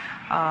burns,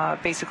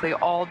 basically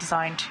all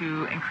designed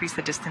to increase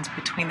the distance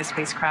between the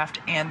spacecraft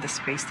and the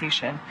space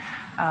station.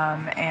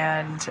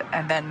 And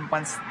then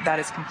once that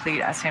is complete,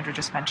 as Sandra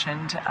just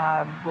mentioned,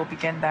 we'll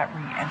begin that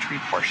re-entry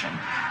portion.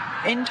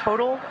 In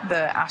total,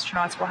 the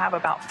astronauts will have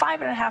about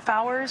 5.5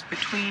 hours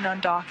between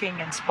undocking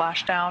and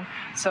splashdown.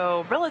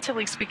 So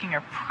relatively speaking,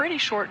 a pretty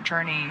short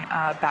journey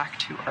back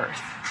to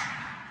Earth.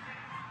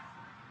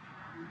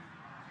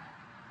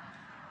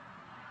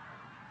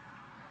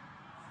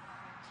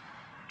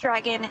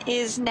 Dragon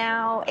is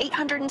now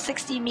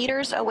 860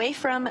 meters away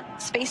from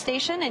space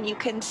station, and you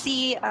can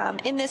see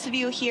in this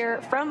view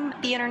here from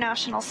the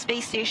International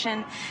Space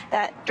Station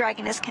that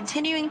Dragon is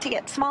continuing to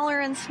get smaller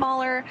and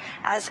smaller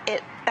as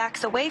it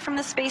backs away from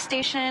the space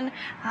station,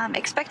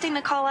 expecting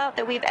the call out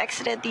that we've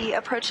exited the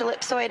approach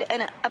ellipsoid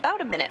in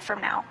about a minute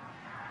from now.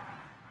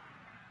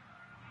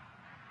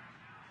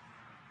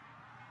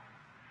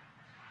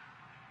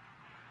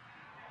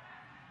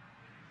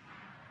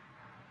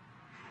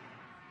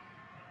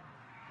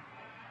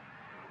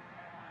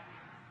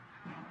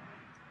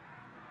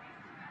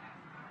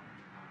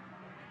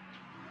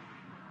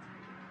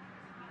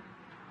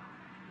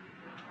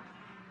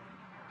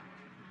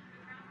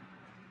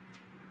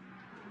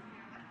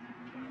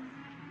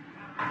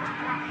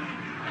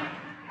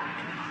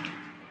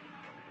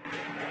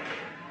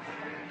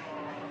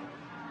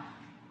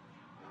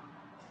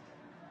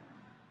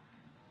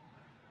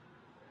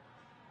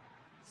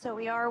 So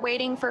we are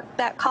waiting for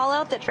that call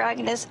out that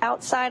Dragon is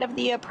outside of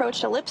the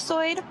approach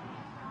ellipsoid.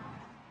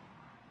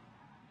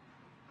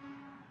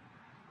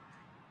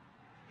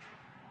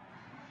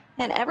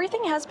 And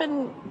everything has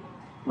been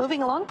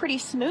moving along pretty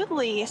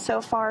smoothly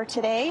so far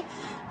today.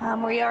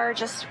 We are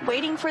just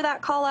waiting for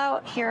that call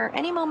out here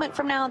any moment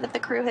from now that the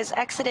crew has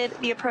exited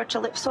the approach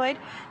ellipsoid.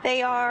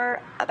 They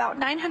are about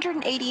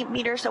 980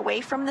 meters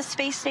away from the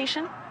space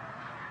station.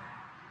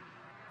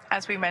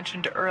 As we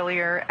mentioned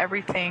earlier,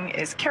 everything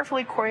is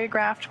carefully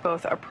choreographed,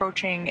 both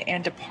approaching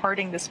and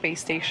departing the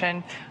space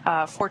station.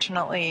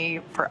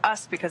 Fortunately for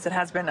us, because it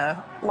has been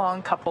a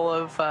long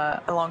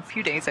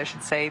few days, I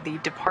should say, the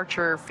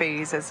departure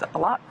phase is a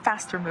lot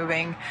faster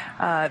moving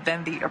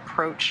than the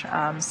approach.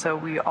 So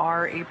we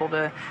are able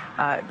to,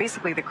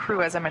 basically the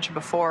crew, as I mentioned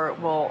before,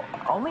 will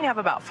only have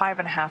about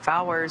 5.5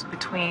 hours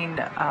between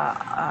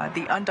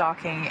the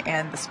undocking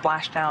and the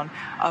splashdown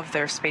of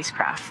their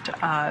spacecraft.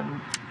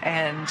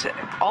 And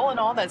all in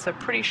all, that's a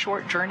pretty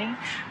short journey.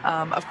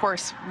 Of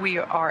course, we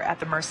are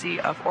at the mercy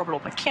of orbital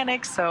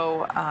mechanics,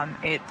 so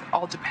it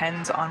all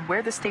depends on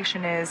where the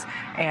station is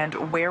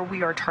and where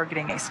we are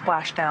targeting a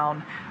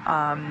splashdown,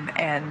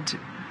 and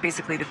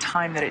basically the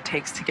time that it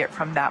takes to get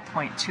from that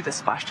point to the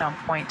splashdown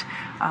point.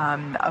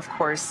 Of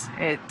course,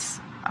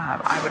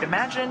 I would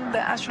imagine the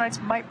astronauts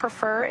might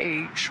prefer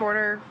a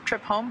shorter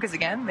trip home because,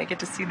 again, they get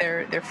to see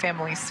their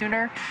families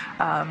sooner,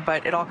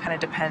 but it all kind of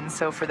depends.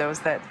 So for those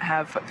that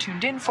have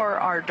tuned in for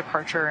our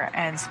departure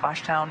and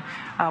splashdown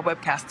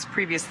webcasts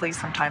previously,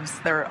 sometimes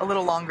they're a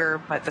little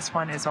longer, but this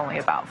one is only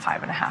about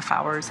 5.5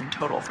 hours in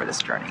total for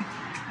this journey.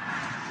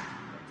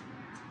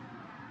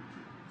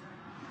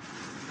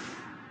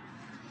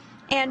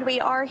 And we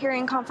are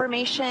hearing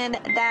confirmation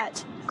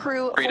that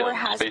Crew 4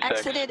 has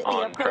exited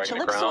the approach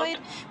ellipsoid.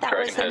 That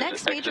was the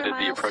next major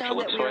milestone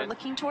that we were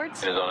looking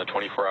towards. It is on a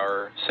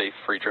 24-hour safe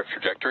free drift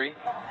trajectory.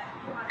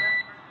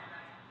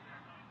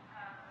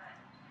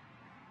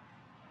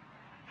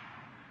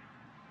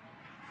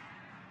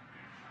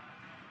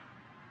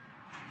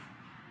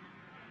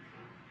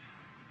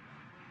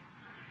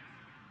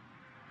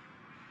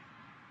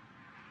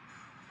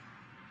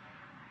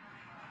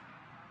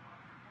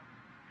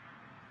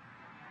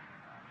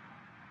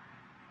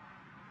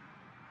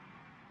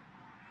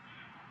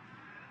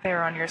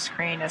 There on your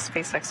screen is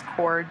SpaceX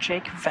core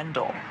Jake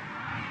Vendel.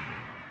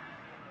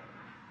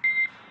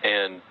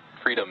 And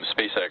Freedom,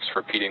 SpaceX,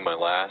 repeating my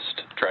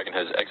last. Dragon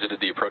has exited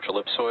the approach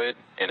ellipsoid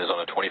and is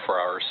on a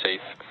 24-hour safe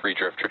free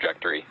drift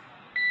trajectory.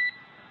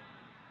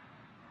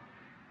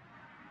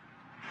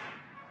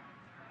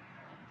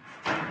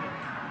 And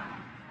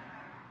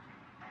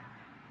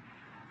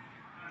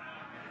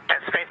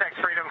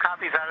SpaceX Freedom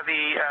copies out of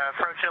the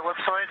approach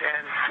ellipsoid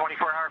and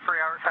 24-hour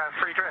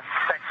free drift.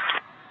 Thanks.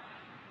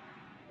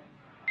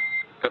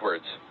 Good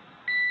words.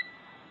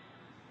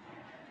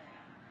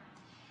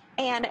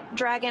 And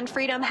Dragon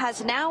Freedom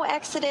has now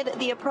exited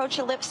the approach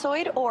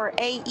ellipsoid, or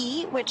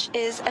AE, which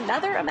is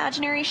another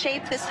imaginary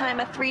shape, this time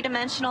a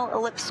three-dimensional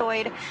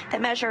ellipsoid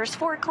that measures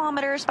 4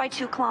 kilometers by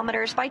 2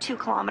 kilometers by 2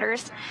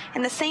 kilometers,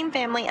 in the same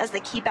family as the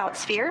keep-out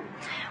sphere.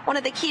 One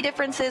of the key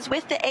differences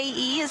with the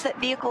AE is that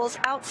vehicles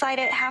outside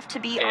it have to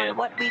be on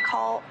what we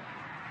call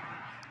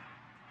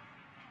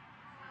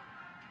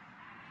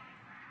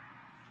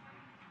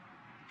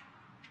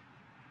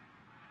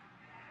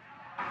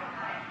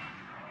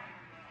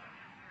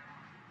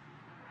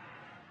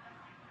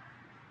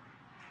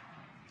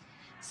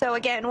So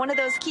again, one of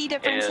those key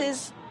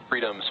differences. And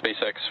Freedom,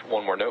 SpaceX,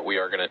 one more note, we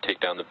are going to take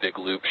down the big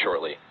loop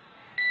shortly.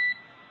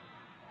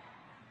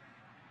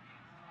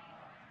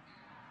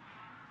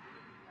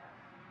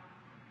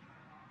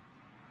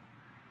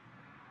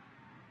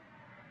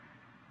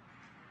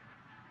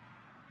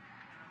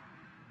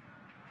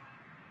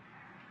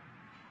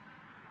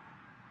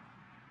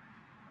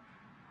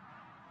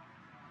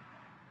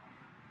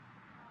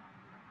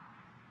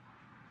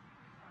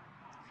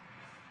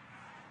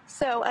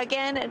 So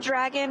again,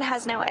 Dragon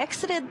has now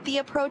exited the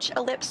approach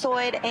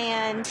ellipsoid,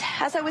 and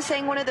as I was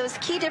saying, one of those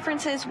key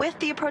differences with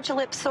the approach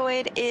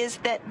ellipsoid is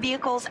that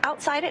vehicles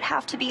outside it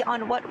have to be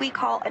on what we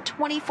call a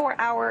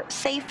 24-hour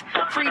safe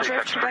free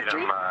drift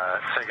trajectory.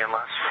 Say again,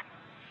 Les.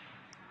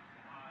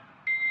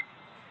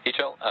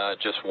 HL,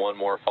 just one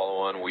more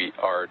follow-on. We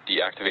are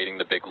deactivating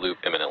the big loop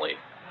imminently.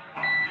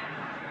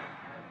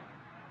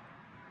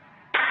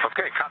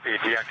 Okay, copy.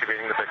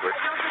 Deactivating the big loop.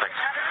 Thanks.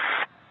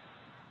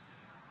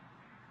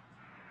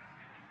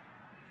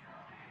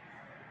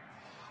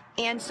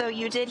 And so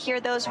you did hear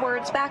those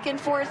words back and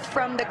forth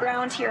from the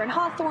ground here in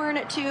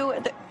Hawthorne to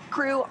the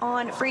crew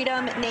on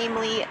Freedom,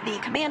 namely the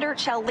commander,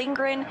 Kjell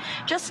Lindgren,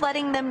 just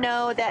letting them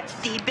know that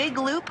the big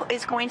loop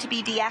is going to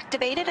be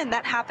deactivated, and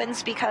that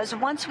happens because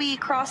once we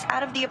cross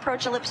out of the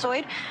approach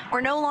ellipsoid,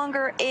 we're no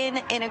longer in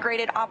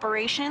integrated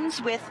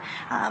operations with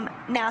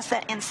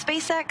NASA and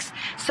SpaceX.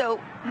 So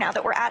now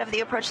that we're out of the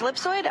approach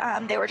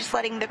ellipsoid, they were just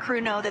letting the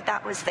crew know that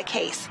that was the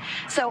case.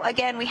 So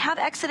again, we have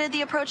exited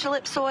the approach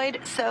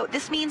ellipsoid, so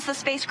this means the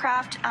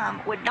spacecraft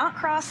would not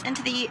cross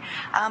into the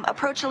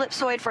approach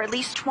ellipsoid for at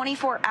least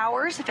 24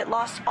 hours if it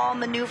lost all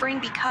maneuvering,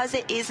 because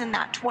it is in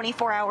that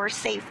 24-hour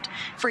safe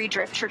free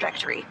drift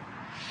trajectory.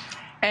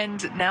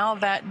 And now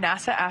that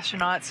NASA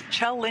astronauts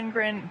Kjell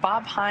Lindgren,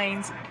 Bob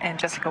Hines, and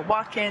Jessica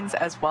Watkins,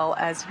 as well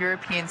as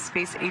European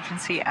Space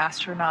Agency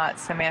astronaut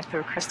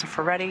Samantha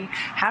Cristoforetti,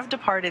 have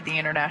departed the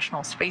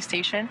International Space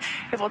Station,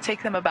 it will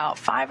take them about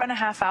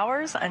 5.5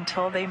 hours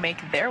until they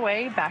make their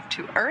way back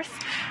to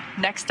Earth.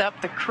 Next up,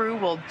 the crew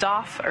will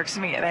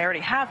they already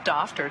have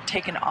doffed or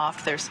taken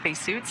off their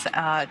spacesuits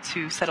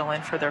to settle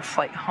in for their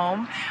flight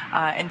home.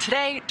 And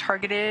today,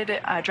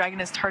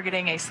 Dragon is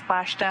targeting a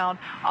splashdown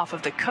off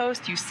of the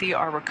coast. You see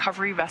our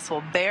recovery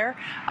vessel there.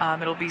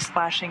 It'll be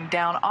splashing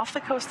down off the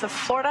coast of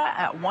Florida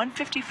at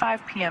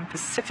 1:55 p.m.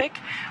 Pacific,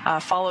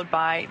 followed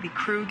by the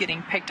crew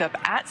getting picked up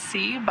at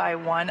sea by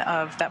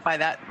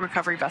that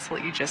recovery vessel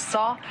that you just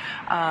saw.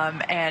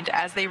 And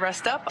as they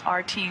rest up,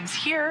 our teams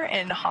here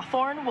in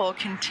Hawthorne will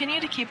continue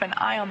to keep an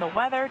eye on the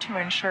weather to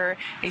ensure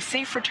a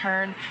safe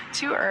return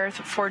to Earth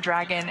for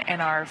Dragon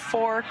and our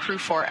Crew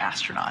 4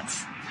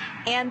 astronauts.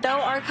 And though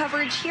our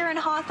coverage here in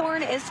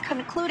Hawthorne is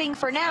concluding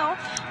for now,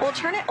 we'll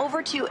turn it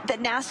over to the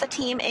NASA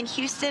team in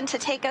Houston to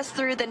take us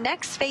through the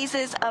next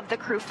phases of the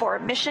Crew 4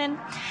 mission.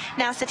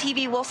 NASA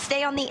TV will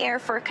stay on the air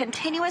for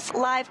continuous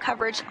live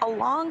coverage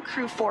along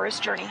Crew 4's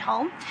journey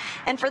home.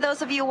 And for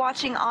those of you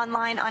watching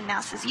online on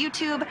NASA's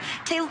YouTube,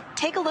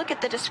 take a look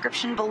at the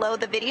description below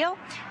the video.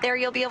 There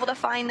you'll be able to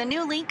find the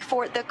new link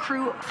for the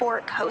Crew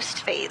 4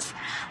 coast phase.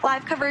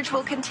 Live coverage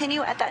will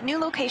continue at that new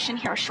location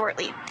here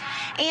shortly.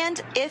 And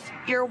if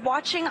you're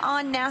watching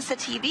on NASA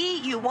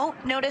TV, you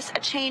won't notice a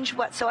change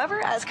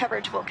whatsoever as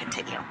coverage will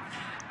continue.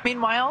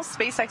 Meanwhile,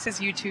 SpaceX's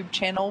YouTube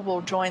channel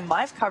will join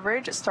live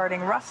coverage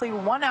starting roughly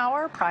 1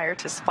 hour prior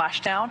to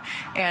splashdown.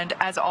 And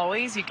as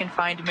always, you can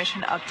find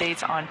mission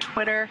updates on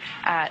Twitter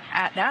at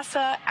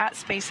NASA, at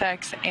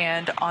SpaceX,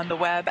 and on the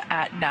web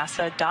at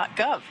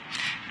nasa.gov.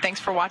 Thanks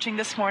for watching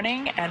this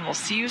morning, and we'll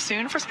see you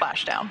soon for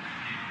splashdown.